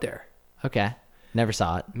so out there. Okay. Never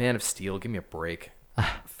saw it. Man of Steel, give me a break.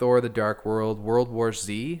 Thor: The Dark World, World War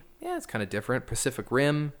Z. Yeah, it's kind of different. Pacific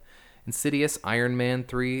Rim, Insidious, Iron Man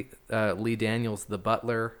 3, Lee Daniels, The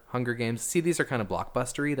Butler, Hunger Games. See, these are kind of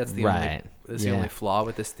blockbustery. That's the only flaw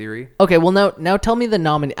with this theory. Okay, well now tell me the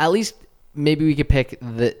nominee. At least maybe we could pick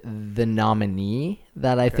the nominee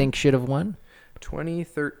that I think should have won.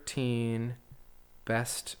 2013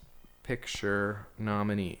 Best Picture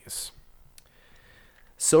nominees.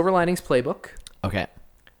 Silver Linings Playbook. Okay.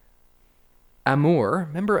 Amour.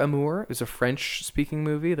 Remember Amour? It was a French-speaking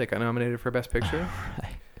movie that got nominated for Best Picture.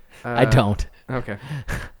 I don't. Okay.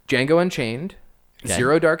 Django Unchained. Okay.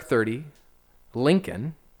 Zero Dark 30.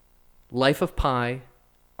 Lincoln. Life of Pi.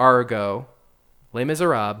 Argo. Les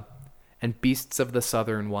Miserables. And Beasts of the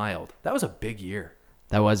Southern Wild. That was a big year.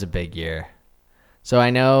 That was a big year. So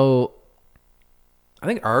I know. I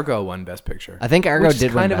think Argo won Best Picture. I think Argo which did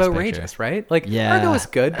is kind win of Best outrageous, Picture. right? Like Yeah. Argo was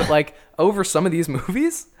good, but like over some of these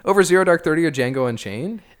movies, over Zero Dark 30 or Django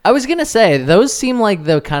Unchained. I was gonna say those seem like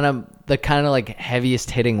the kind of like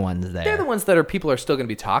heaviest hitting ones there. They're the ones that people are still going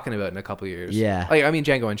to be talking about in a couple of years. Yeah. Like, I mean,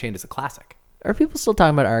 Django Unchained is a classic. Are people still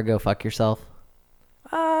talking about Argo? Fuck yourself.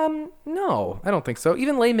 No, I don't think so.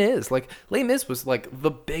 Even Les Mis, like Les Mis was like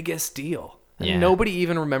the biggest deal. And Yeah. nobody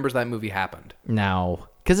even remembers that movie happened. No,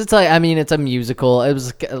 because it's like, I mean, it's a musical. It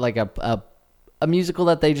was like a musical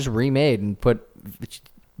that they just remade and put.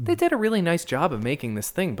 They did a really nice job of making this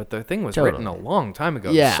thing, but the thing was Totally. written a long time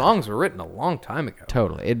ago. Yeah. The songs were written a long time ago.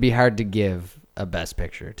 Totally, it'd be hard to give a Best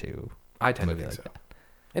Picture to. I tend to movie think like so.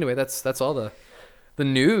 Anyway, that's all the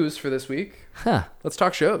news for this week. Huh. Let's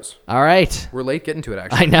talk shows. All right. We're late getting to it,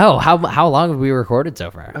 actually. I know. How long have we recorded so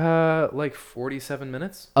far? Like 47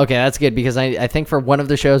 minutes. Okay, that's good because I think for one of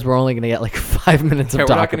the shows we're only gonna get like 5 minutes of Yeah,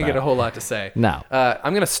 talk. we're not going to about. get a whole lot to say. No.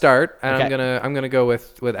 I'm going to start, and Okay. I'm gonna go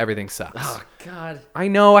with Everything Sucks. Oh God. I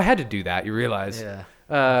know I had to do that. You realize?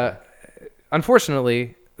 Yeah.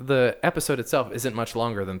 Unfortunately, the episode itself isn't much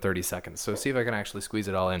longer than 30 seconds. So see if I can actually squeeze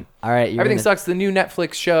it all in. All right. Everything Sucks, the new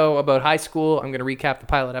Netflix show about high school. I'm going to recap the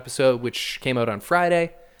pilot episode, which came out on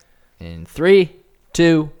Friday. In 3,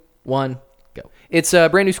 2, 1, go. It's a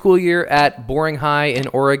brand new school year at Boring High in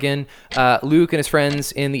Oregon. Luke and his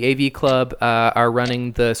friends in the AV club are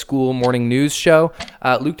running the school morning news show.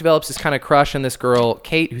 Luke develops this kind of crush on this girl,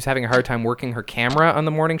 Kate, who's having a hard time working her camera on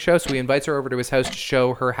the morning show. So he invites her over to his house to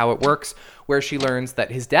show her how it works, where she learns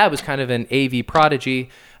that his dad was kind of an AV prodigy.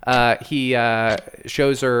 He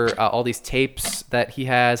shows her all these tapes that he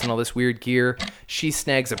has and all this weird gear. She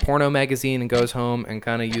snags a porno magazine and goes home and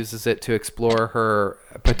kind of uses it to explore her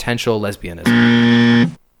potential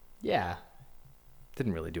lesbianism. Yeah.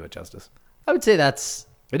 Didn't really do it justice. I would say that's.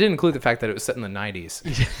 It didn't include the fact that it was set in the 90s.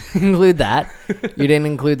 Include that. You didn't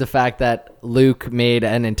include the fact that Luke made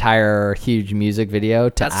an entire huge music video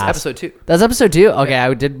to That's ask. episode 2. That's episode 2? Okay,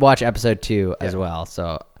 I did watch episode 2 as well,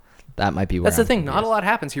 so that might be where That's the thing. Not a lot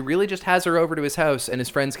happens. He really just has her over to his house, and his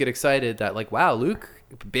friends get excited that, like, wow, Luke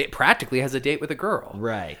practically has a date with a girl.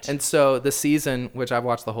 Right. And so the season, which I've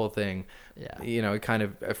watched the whole thing, Yeah. you know, it kind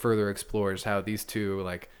of further explores how these two,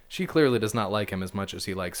 like, she clearly does not like him as much as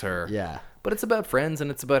he likes her. Yeah. But it's about friends, and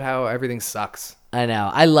it's about how everything sucks. I know.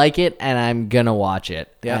 I like it, and I'm gonna watch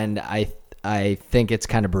it. Yeah. And I think it's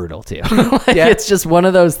kind of brutal too. Yeah. It's just one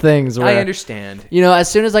of those things where I understand. You know, as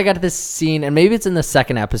soon as I got to this scene, and maybe it's in the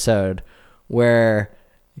second episode, where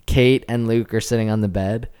Kate and Luke are sitting on the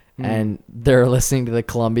bed and they're listening to the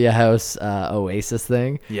Columbia House Oasis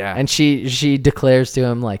thing. Yeah. And she declares to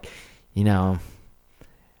him, like, you know,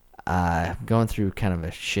 going through kind of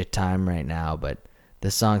a shit time right now, but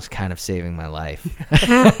this song's kind of saving my life.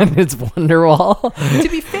 And it's Wonderwall. To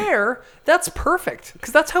be fair, that's perfect,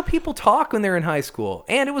 because that's how people talk when they're in high school.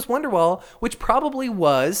 And it was Wonderwall, which probably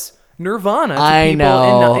was Nirvana to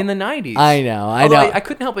people in the 90s. I know. I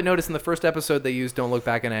couldn't help but notice in the first episode they used Don't Look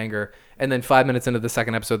Back in Anger, and then 5 minutes into the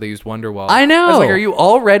second episode they used Wonderwall. I know. I was like, are you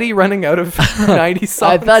already running out of 90s songs?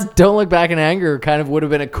 I thought Don't Look Back in Anger kind of would have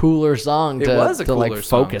been a cooler song to like song.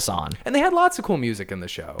 focus on. And they had lots of cool music in the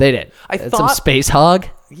show. They did. I Had thought some Space Hog.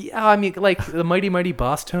 Yeah, I mean, like the Mighty Mighty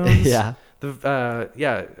Boss Tones. Yeah.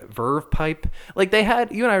 The Verve Pipe. Like they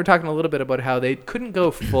had, you and I were talking a little bit about how they couldn't go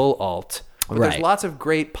full alt. But Right. there's lots of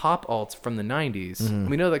great pop alts from the 90s.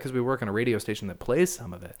 We know that because we work on a radio station that plays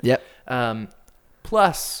some of it. Yep.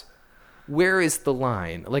 Plus, where is the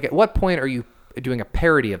line? Like, at what point are you doing a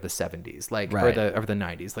parody of the 70s, like Right. or the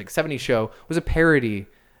 90s? Like, 70s show was a parody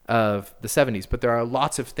of the 70s, but there are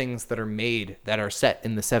lots of things that are made that are set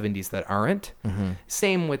in the 70s that aren't.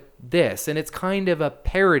 Same with this, and it's kind of a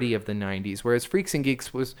parody of the 90s, whereas Freaks and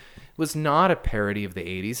Geeks was not a parody of the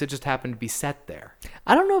 80s. It just happened to be set there.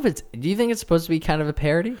 I don't know if it's... Do you think it's supposed to be kind of a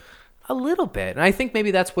parody? A little bit. And I think maybe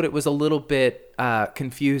that's what it was a little bit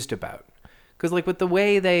confused about. Because, like, with the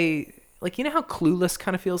way they... Like, you know how Clueless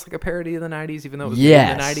kind of feels like a parody of the 90s, even though it was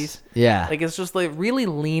made in the 90s? Yeah. Like, it's just, like, really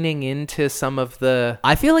leaning into some of the...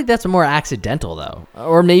 I feel like that's more accidental, though.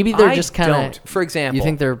 Or maybe they're just kind of... For example... You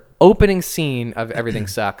think they're... Opening scene of Everything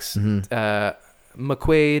Sucks,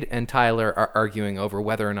 McQuaid and Tyler are arguing over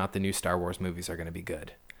whether or not the new Star Wars movies are going to be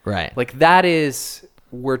good. Right. Like, that is...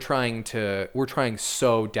 We're trying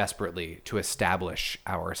so desperately to establish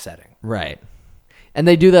our setting. Right. And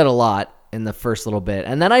they do that a lot in the first little bit.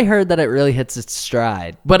 And then I heard that it really hits its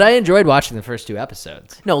stride. But I enjoyed watching the first 2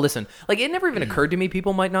 episodes. No, listen. Like, it never even occurred to me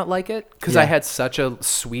people might not like it, because I had such a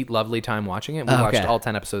sweet, lovely time watching it. We watched all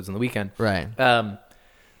 10 episodes in the weekend. Right.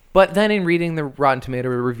 But then in reading the Rotten Tomato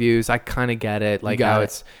reviews, I kind of get it. Like, how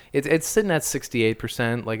it's sitting at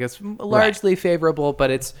 68%. Like, it's largely favorable, but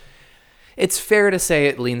it's fair to say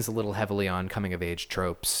it leans a little heavily on coming-of-age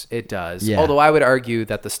tropes. It does. Yeah. Although I would argue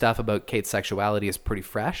that the stuff about Kate's sexuality is pretty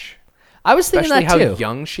fresh. I was thinking Especially that too. how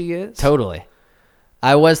young she is. Totally.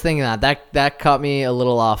 I was thinking that caught me a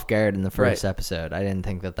little off guard in the first episode. I didn't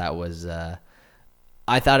think that was...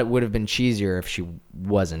 I thought it would have been cheesier if she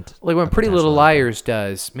wasn't. Like when Pretty Little lesbian. Liars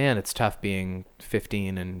does, man, it's tough being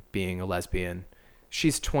 15 and being a lesbian.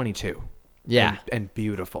 She's 22. Yeah. And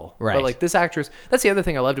beautiful. Right. But like this actress, that's the other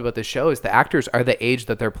thing I loved about this show is the actors are the age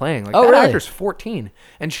that they're playing. Like Oh, that really? actor's 14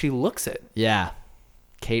 and she looks it. Yeah.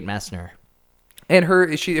 Kate Messner. And her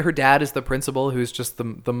dad is the principal who's just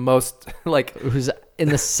the most like Who's in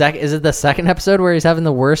the is it the second episode where he's having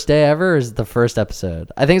the worst day ever, or is it the first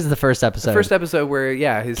episode? I think it's the first episode. the first episode where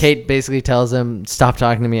Kate basically tells him, stop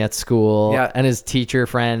talking to me at school. Yeah. And his teacher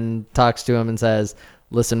friend talks to him and says,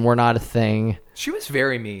 listen, we're not a thing. She was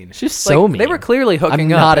very mean. She was so mean. They were clearly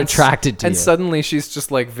hooking I'm up. not and attracted to and you. suddenly she's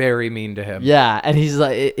just like very mean to him. Yeah. And he's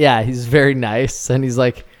like, he's very nice. And he's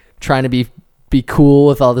like trying to be cool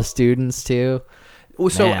with all the students too. Well,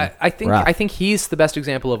 so Man, I think rough. I think he's the best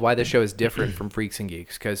example of why this show is different from Freaks and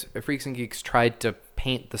Geeks, because Freaks and Geeks tried to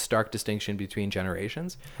paint the stark distinction between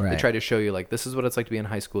generations. They Right. tried to show you like this is what it's like to be in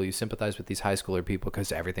high school. You sympathize with these high schooler people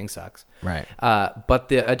because everything sucks. Right. But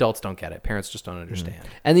the adults don't get it. Parents just don't understand.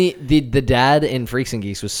 And the dad in Freaks and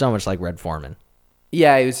Geeks was so much like Red Foreman,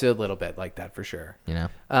 Yeah, it was a little bit like that for sure. you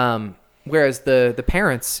know? Whereas the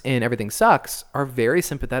parents in Everything Sucks are very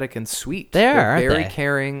sympathetic and sweet. They are, They're aren't very they?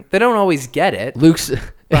 caring. They don't always get it. Luke's...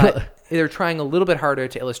 But they're trying a little bit harder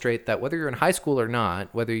to illustrate that whether you're in high school or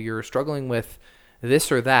not, whether you're struggling with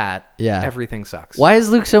this or that, everything sucks. Why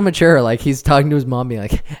is Luke so mature? Like, he's talking to his mom being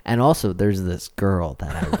like, and also there's this girl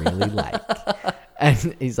that I really like.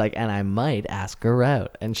 And he's like, and I might ask her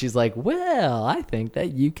out. And she's like, well, I think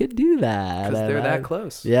that you could do that. Because they're that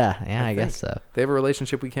close. Yeah, I guess so. They have a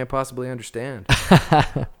relationship we can't possibly understand.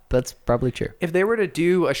 That's probably true. If they were to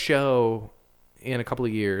do a show in a couple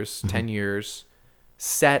of years, 10 years,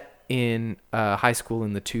 set in high school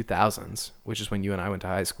in the 2000s, which is when you and I went to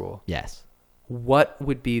high school, Yes. what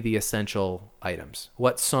would be the essential items?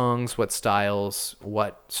 What songs, what styles,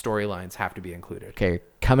 what storylines have to be included? Okay,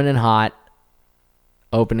 coming in hot,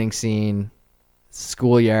 opening scene,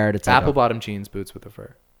 schoolyard. It's like Apple bottom jeans, boots with a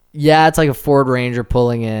fur. Yeah, it's like a Ford Ranger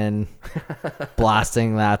pulling in,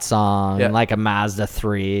 blasting that song, Yeah. and like a Mazda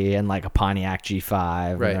 3 and like a Pontiac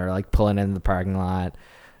G5. Right. And they're like pulling in the parking lot.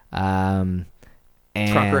 And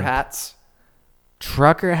Trucker hats.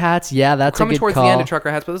 Trucker hats, yeah, that's Coming a good towards call. the end of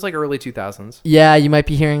trucker hats, but it's like early 2000s. Yeah, you might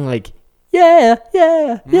be hearing like, yeah.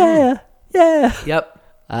 Yep.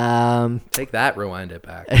 Um, Take that, rewind it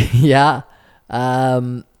back. yeah.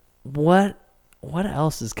 What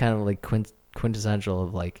else is kind of like quintessential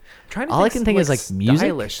of like Trying to all I can think is like music.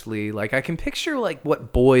 stylishly, like I can picture like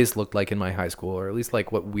what boys looked like in my high school, or at least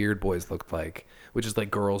like what weird boys looked like, which is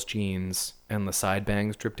like girls' jeans and the side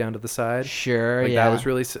bangs drip down to the side. Sure, like yeah. that was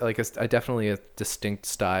really like definitely a distinct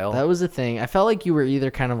style. That was the thing. I felt like you were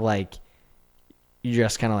either kind of like you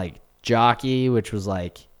just kind of like jockey, which was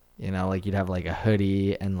like, you know, like you'd have like a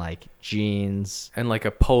hoodie and like jeans and like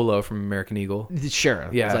a polo from American Eagle. Sure,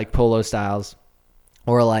 Yeah. it's like polo styles,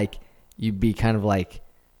 or like you'd be kind of like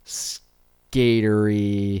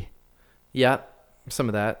skatery, Yeah, some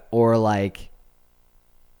of that. or like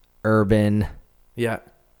urban, Yeah.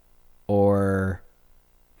 or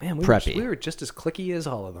Man, preppy. we were just as clicky as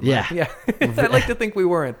all of them. Yeah. Right? Yeah. I'd like to think we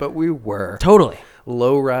weren't, but we were. totally.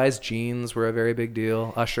 Low-rise jeans were a very big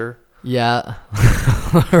deal. Usher. Yeah.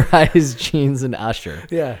 Rise jeans and Usher.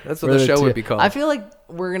 Yeah, that's what Were the the show two. would be called. I feel like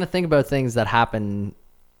we're gonna think about things that happen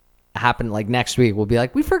like next week. We'll be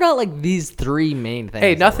like, we forgot like these three main things.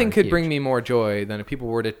 Hey, that nothing were could huge. bring me more joy than if people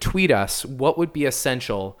were to tweet us what would be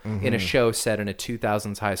essential in a show set in a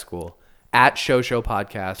 2000s high school. At Show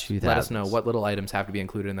Podcast, let us know 2000s. what little items have to be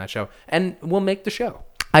included in that show, and we'll make the show.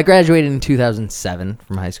 I graduated in 2007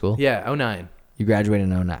 from high school. Yeah, 09. You graduated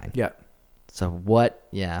in 09. Yeah. So what?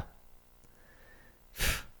 Yeah.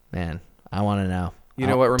 Man, I want to know. You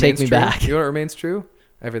know what remains Take me true? back. You know what remains true?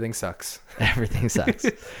 Everything sucks. Everything sucks.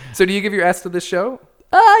 So do you give your S to this show?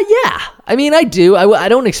 Yeah. I mean, I do. I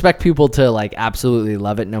don't expect people to like absolutely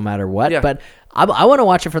love it no matter what, Yeah. but I want to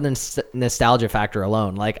watch it for the nostalgia factor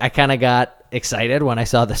alone. Like, I kind of got excited when I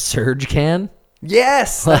saw the Surge can.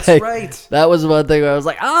 Yes, that's Like, right. That was one thing where I was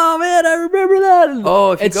like, "Oh man, I remember that." And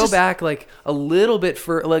Oh, if you it's go just- back like a little bit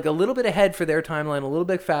ahead for their timeline, a little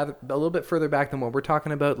bit further back than what we're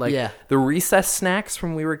talking about, like Yeah. the recess snacks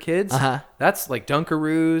from we were kids. That's like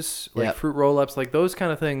Dunkaroos, like Yep. fruit roll-ups, like those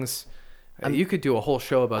kind of things. You could do a whole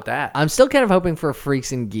show about that. I'm still kind of hoping for a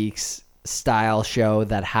Freaks and Geeks style show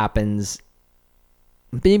that happens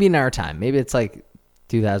maybe in our time. Maybe it's like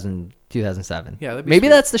 2000, 2007. Yeah, that'd be maybe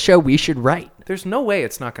sweet. that's the show we should write. There's no way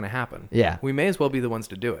it's not going to happen. Yeah. We may as well be the ones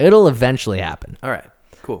to do it. It'll eventually happen. All right,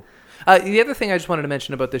 cool. The other thing I just wanted to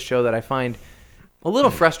mention about this show that I find a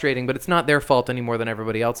little frustrating, but it's not their fault any more than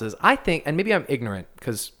everybody else's. I think, and maybe I'm ignorant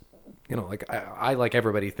because, you know, like I like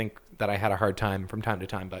everybody think that I had a hard time from time to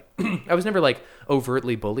time, but I was never like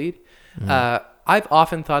overtly bullied. I've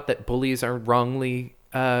often thought that bullies are wrongly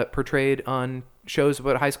portrayed on shows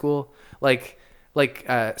about high school, like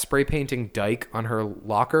spray painting Dyke on her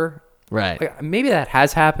locker. Right. Like, maybe that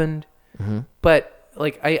has happened, but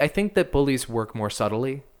like I think that bullies work more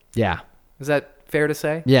subtly. Yeah. Is that fair to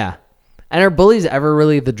say? Yeah. And are bullies ever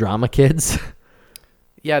really the drama kids?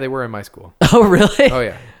 Yeah, they were in my school. Oh, really? Oh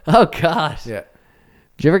yeah, Oh, gosh. yeah.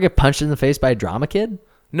 Did you ever get punched in the face by a drama kid?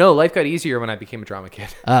 No, life got easier when I became a drama kid.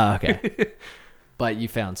 Oh, okay. But you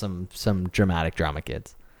found some dramatic drama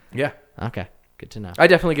kids. Yeah, Okay. Good to know. I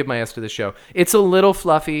definitely give my S to this show. It's a little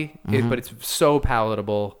fluffy, but it's so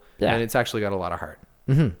palatable, Yeah. and it's actually got a lot of heart.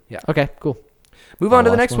 Yeah. Okay, cool. Move on to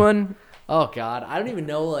the watch next one. Oh, God. I don't even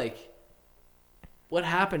know, like, what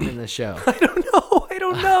happened in this show. I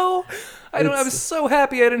don't know. I was so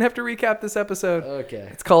happy I didn't have to recap this episode. Okay.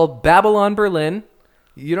 It's called Babylon Berlin.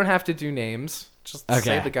 You don't have to do names. Just say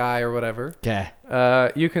Okay. the guy or whatever. Okay.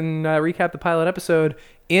 You can recap the pilot episode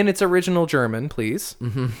in its original German, please.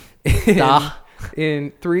 Da.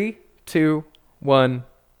 In 3, 2, 1,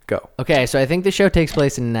 go. Okay, so I think the show takes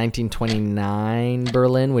place in 1929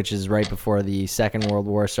 Berlin, which is right before the Second World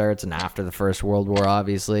War starts and after the First World War,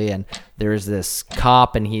 obviously. And there's this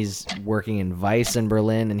cop, and he's working in Vice in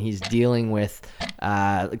Berlin, and he's dealing with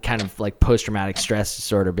kind of like post-traumatic stress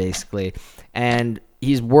disorder, basically. And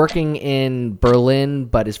he's working in Berlin,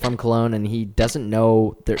 but is from Cologne, and he doesn't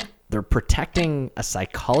know they're protecting a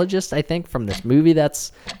psychologist, I think, from this movie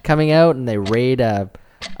that's coming out, and they raid not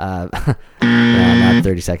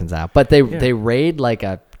 30 seconds out, but they raid like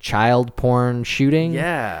a child porn shooting.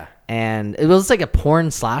 Yeah. And it was like a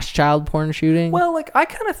porn/child porn shooting. Well, like I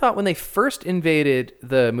kind of thought when they first invaded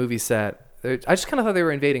the movie set, I just kind of thought they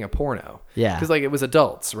were invading a porno. Yeah. Because like it was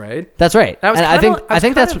adults, right? That's right. And I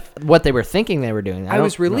think that's what they were thinking they were doing. I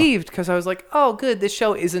was relieved because I was like, oh, good. This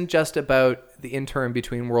show isn't just about the interim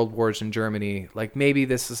between world wars in Germany. Like maybe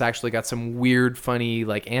this has actually got some weird, funny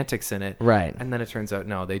like antics in it. Right. And then it turns out,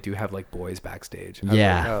 no, they do have like boys backstage. I was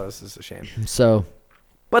Yeah. like, oh, this is a shame. So...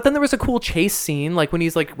 But then there was a cool chase scene, like when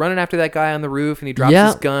he's like running after that guy on the roof and he drops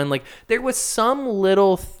his gun. Like there was some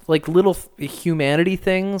little humanity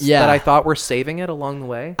things that I thought were saving it along the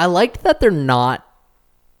way. I liked that they're not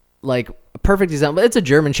like a perfect example. It's a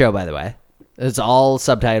German show, by the way. It's all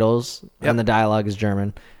subtitles and the dialogue is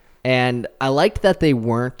German. And I liked that they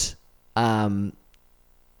weren't helping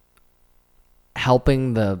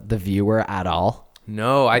the viewer at all.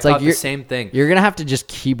 No, I thought the same thing. You're gonna have to just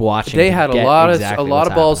keep watching. They had a lot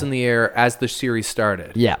of balls in the air as the series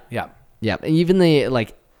started. Yeah. Even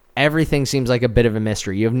everything seems like a bit of a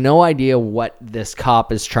mystery. You have no idea what this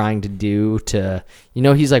cop is trying to do to,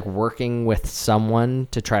 he's like working with someone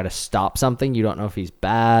to try to stop something. You don't know if he's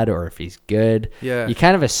bad or if he's good. Yeah. You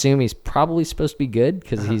kind of assume he's probably supposed to be good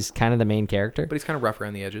because he's kind of the main character. But he's kind of rough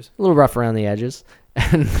around the edges. A little rough around the edges.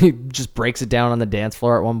 And he just breaks it down on the dance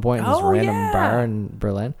floor at one point in this random bar in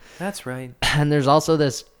Berlin. That's right. And there's also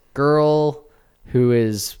this girl who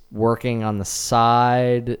is working on the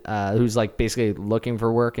side, who's like basically looking for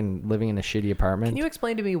work and living in a shitty apartment. Can you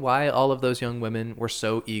explain to me why all of those young women were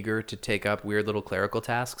so eager to take up weird little clerical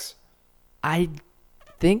tasks? I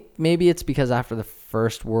think maybe it's because after the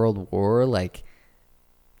First World War, like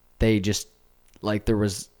they just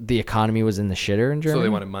the economy was in the shitter in Germany. So they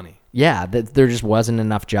wanted money. Yeah, there just wasn't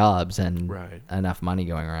enough jobs and enough money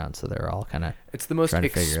going around, so they're all kind of. It's the most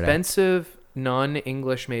expensive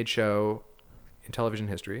non-English made show in television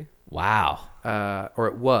history. Wow. Or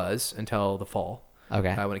it was until the fall.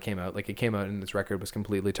 Okay. When it came out. Like it came out and this record was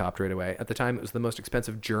completely topped right away. At the time, it was the most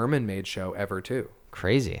expensive German made show ever too.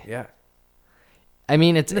 Crazy. Yeah. I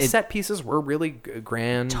mean, the set pieces were really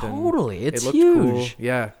grand. Totally. It's looked huge. Cool.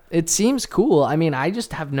 Yeah. It seems cool. I mean, I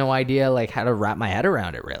just have no idea like how to wrap my head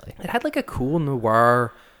around it really. It had like a cool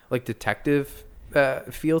noir, like detective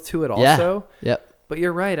feel to it also. Yeah. Yep. But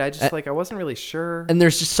you're right. I just I wasn't really sure. And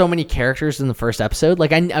there's just so many characters in the first episode.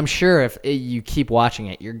 Like I'm sure if you keep watching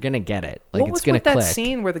it, you're going to get it. Like what it's going to click. What was that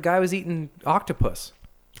scene where the guy was eating octopus?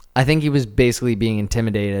 I think he was basically being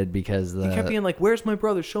intimidated because he kept being like, "Where's my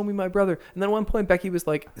brother? Show me my brother." And then at one point, Becky was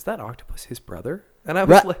like, "Is that octopus his brother?" And I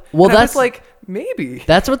was was like, "Maybe."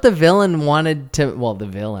 That's what the villain wanted to. Well, the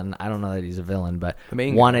villain. I don't know that he's a villain, but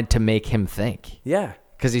wanted to make him think. Yeah,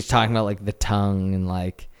 because he's talking about like the tongue and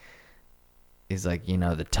like he's like,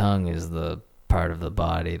 the tongue is the part of the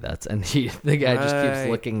body the guy just keeps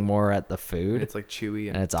looking more at the food. It's like chewy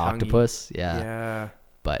and it's tonguey. Octopus. Yeah. Yeah.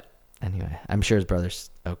 But anyway, I'm sure his brother's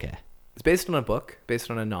okay. It's based on a book, based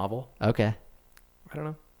on a novel. Okay. I don't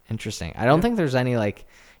know. Interesting. I don't think there's any like,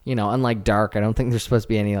 unlike Dark, I don't think there's supposed to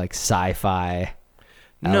be any like sci-fi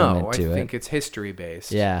element to it. I think it's history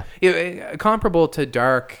based. Yeah. Comparable to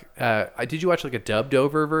Dark, did you watch like a dubbed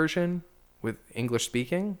over version with English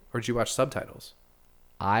speaking, or did you watch subtitles?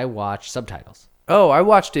 I watched subtitles. Oh, I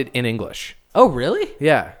watched it in English. Oh, really?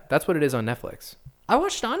 Yeah, that's what it is on Netflix. I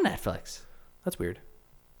watched it on Netflix. That's weird.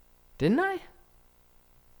 Didn't I?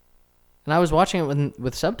 And I was watching it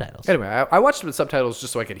with subtitles. Anyway, I watched it with subtitles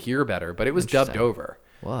just so I could hear better, but it was dubbed over.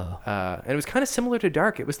 Whoa. And it was kind of similar to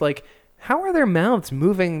Dark. It was like, how are their mouths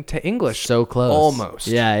moving to English? So close. Almost.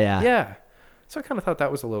 Yeah. Yeah. So I kind of thought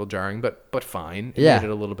that was a little jarring, but fine. It made it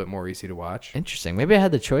a little bit more easy to watch. Interesting. Maybe I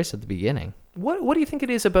had the choice at the beginning. What do you think it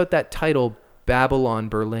is about that title, Babylon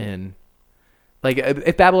Berlin? Like,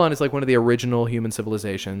 if Babylon is like one of the original human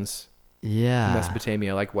civilizations,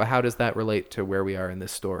 Mesopotamia, like, how does that relate to where we are in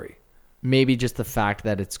this story? Maybe just the fact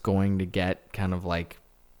that it's going to get kind of like...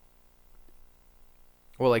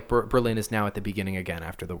 Well, like Berlin is now at the beginning again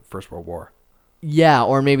after the First World War. Yeah,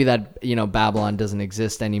 or maybe that, Babylon doesn't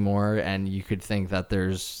exist anymore and you could think that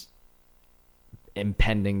there's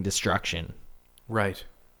impending destruction. Right.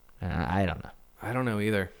 I don't know. I don't know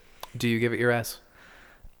either. Do you give it your S?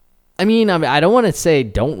 I mean, I don't want to say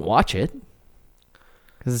don't watch it.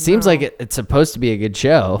 Because it seems like it's supposed to be a good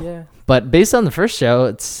show. Yeah. But based on the first show,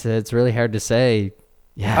 it's really hard to say,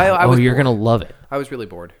 you're going to love it. I was really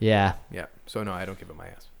bored. Yeah. Yeah. So, no, I don't give it my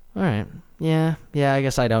S. All right. Yeah. Yeah, I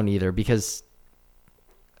guess I don't either because...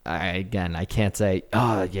 I can't say,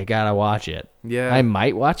 you gotta watch it. Yeah. I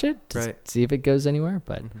might watch it to see if it goes anywhere,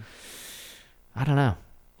 but I don't know.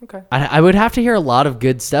 Okay. I would have to hear a lot of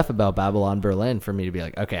good stuff about Babylon Berlin for me to be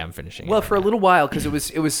like, okay, I'm finishing Well, it. for a little while, because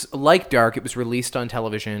it was like Dark. It was released on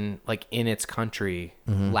television, like in its country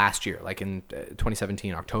last year, like in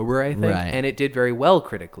 2017 October, I think, Right. and it did very well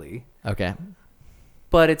critically. Okay.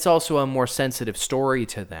 But it's also a more sensitive story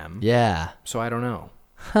to them. Yeah. So I don't know.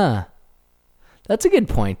 Huh. That's a good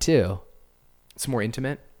point too. It's more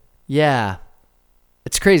intimate. Yeah.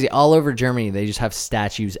 It's crazy. All over Germany, they just have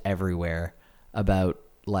statues everywhere about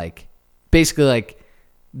like basically like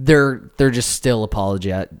they're just still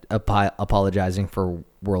apologizing for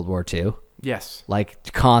World War II. Yes.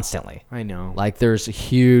 Like constantly. I know. Like there's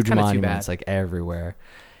huge Kinda too monuments bad. like everywhere.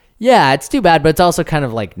 Yeah, it's too bad, but it's also kind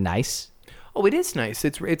of like nice. Oh, it is nice.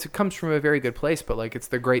 It comes from a very good place, but like it's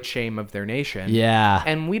the great shame of their nation. Yeah.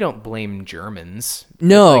 And we don't blame Germans.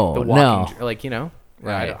 No, like no. Like, you know.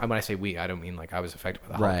 Right. When I say we, I don't mean like I was affected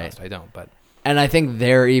by the Right. Holocaust. I don't, but. And I think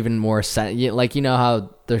they're even more like, you know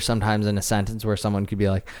how there's sometimes in a sentence where someone could be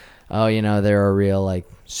like, oh, you know, they're a real like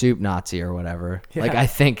soup Nazi or whatever. Yeah. Like I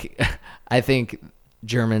think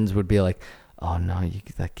Germans would be like, oh no, you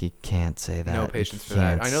can't say that. No You patience for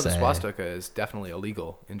that. can't I know the say." swastika is definitely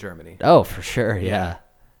illegal in Germany. Oh, for sure. Yeah.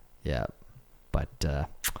 But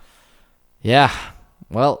yeah.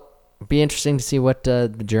 Well, it'd be interesting to see what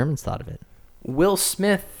the Germans thought of it. Will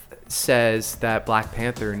Smith says that Black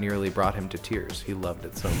Panther nearly brought him to tears. He loved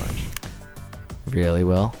it so much. Really,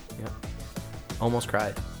 Will? Yeah. Almost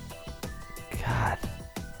cried. God.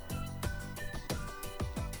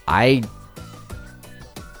 I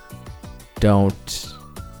don't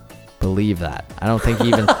believe that. I don't think he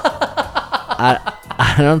even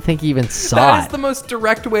I don't think he even saw That is it. the most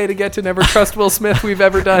direct way to get to never trust Will Smith we've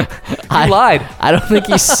ever done. He lied. I don't think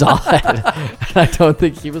he saw it. I don't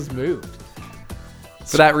think he was moved.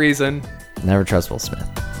 For that reason, Never trust Will Smith.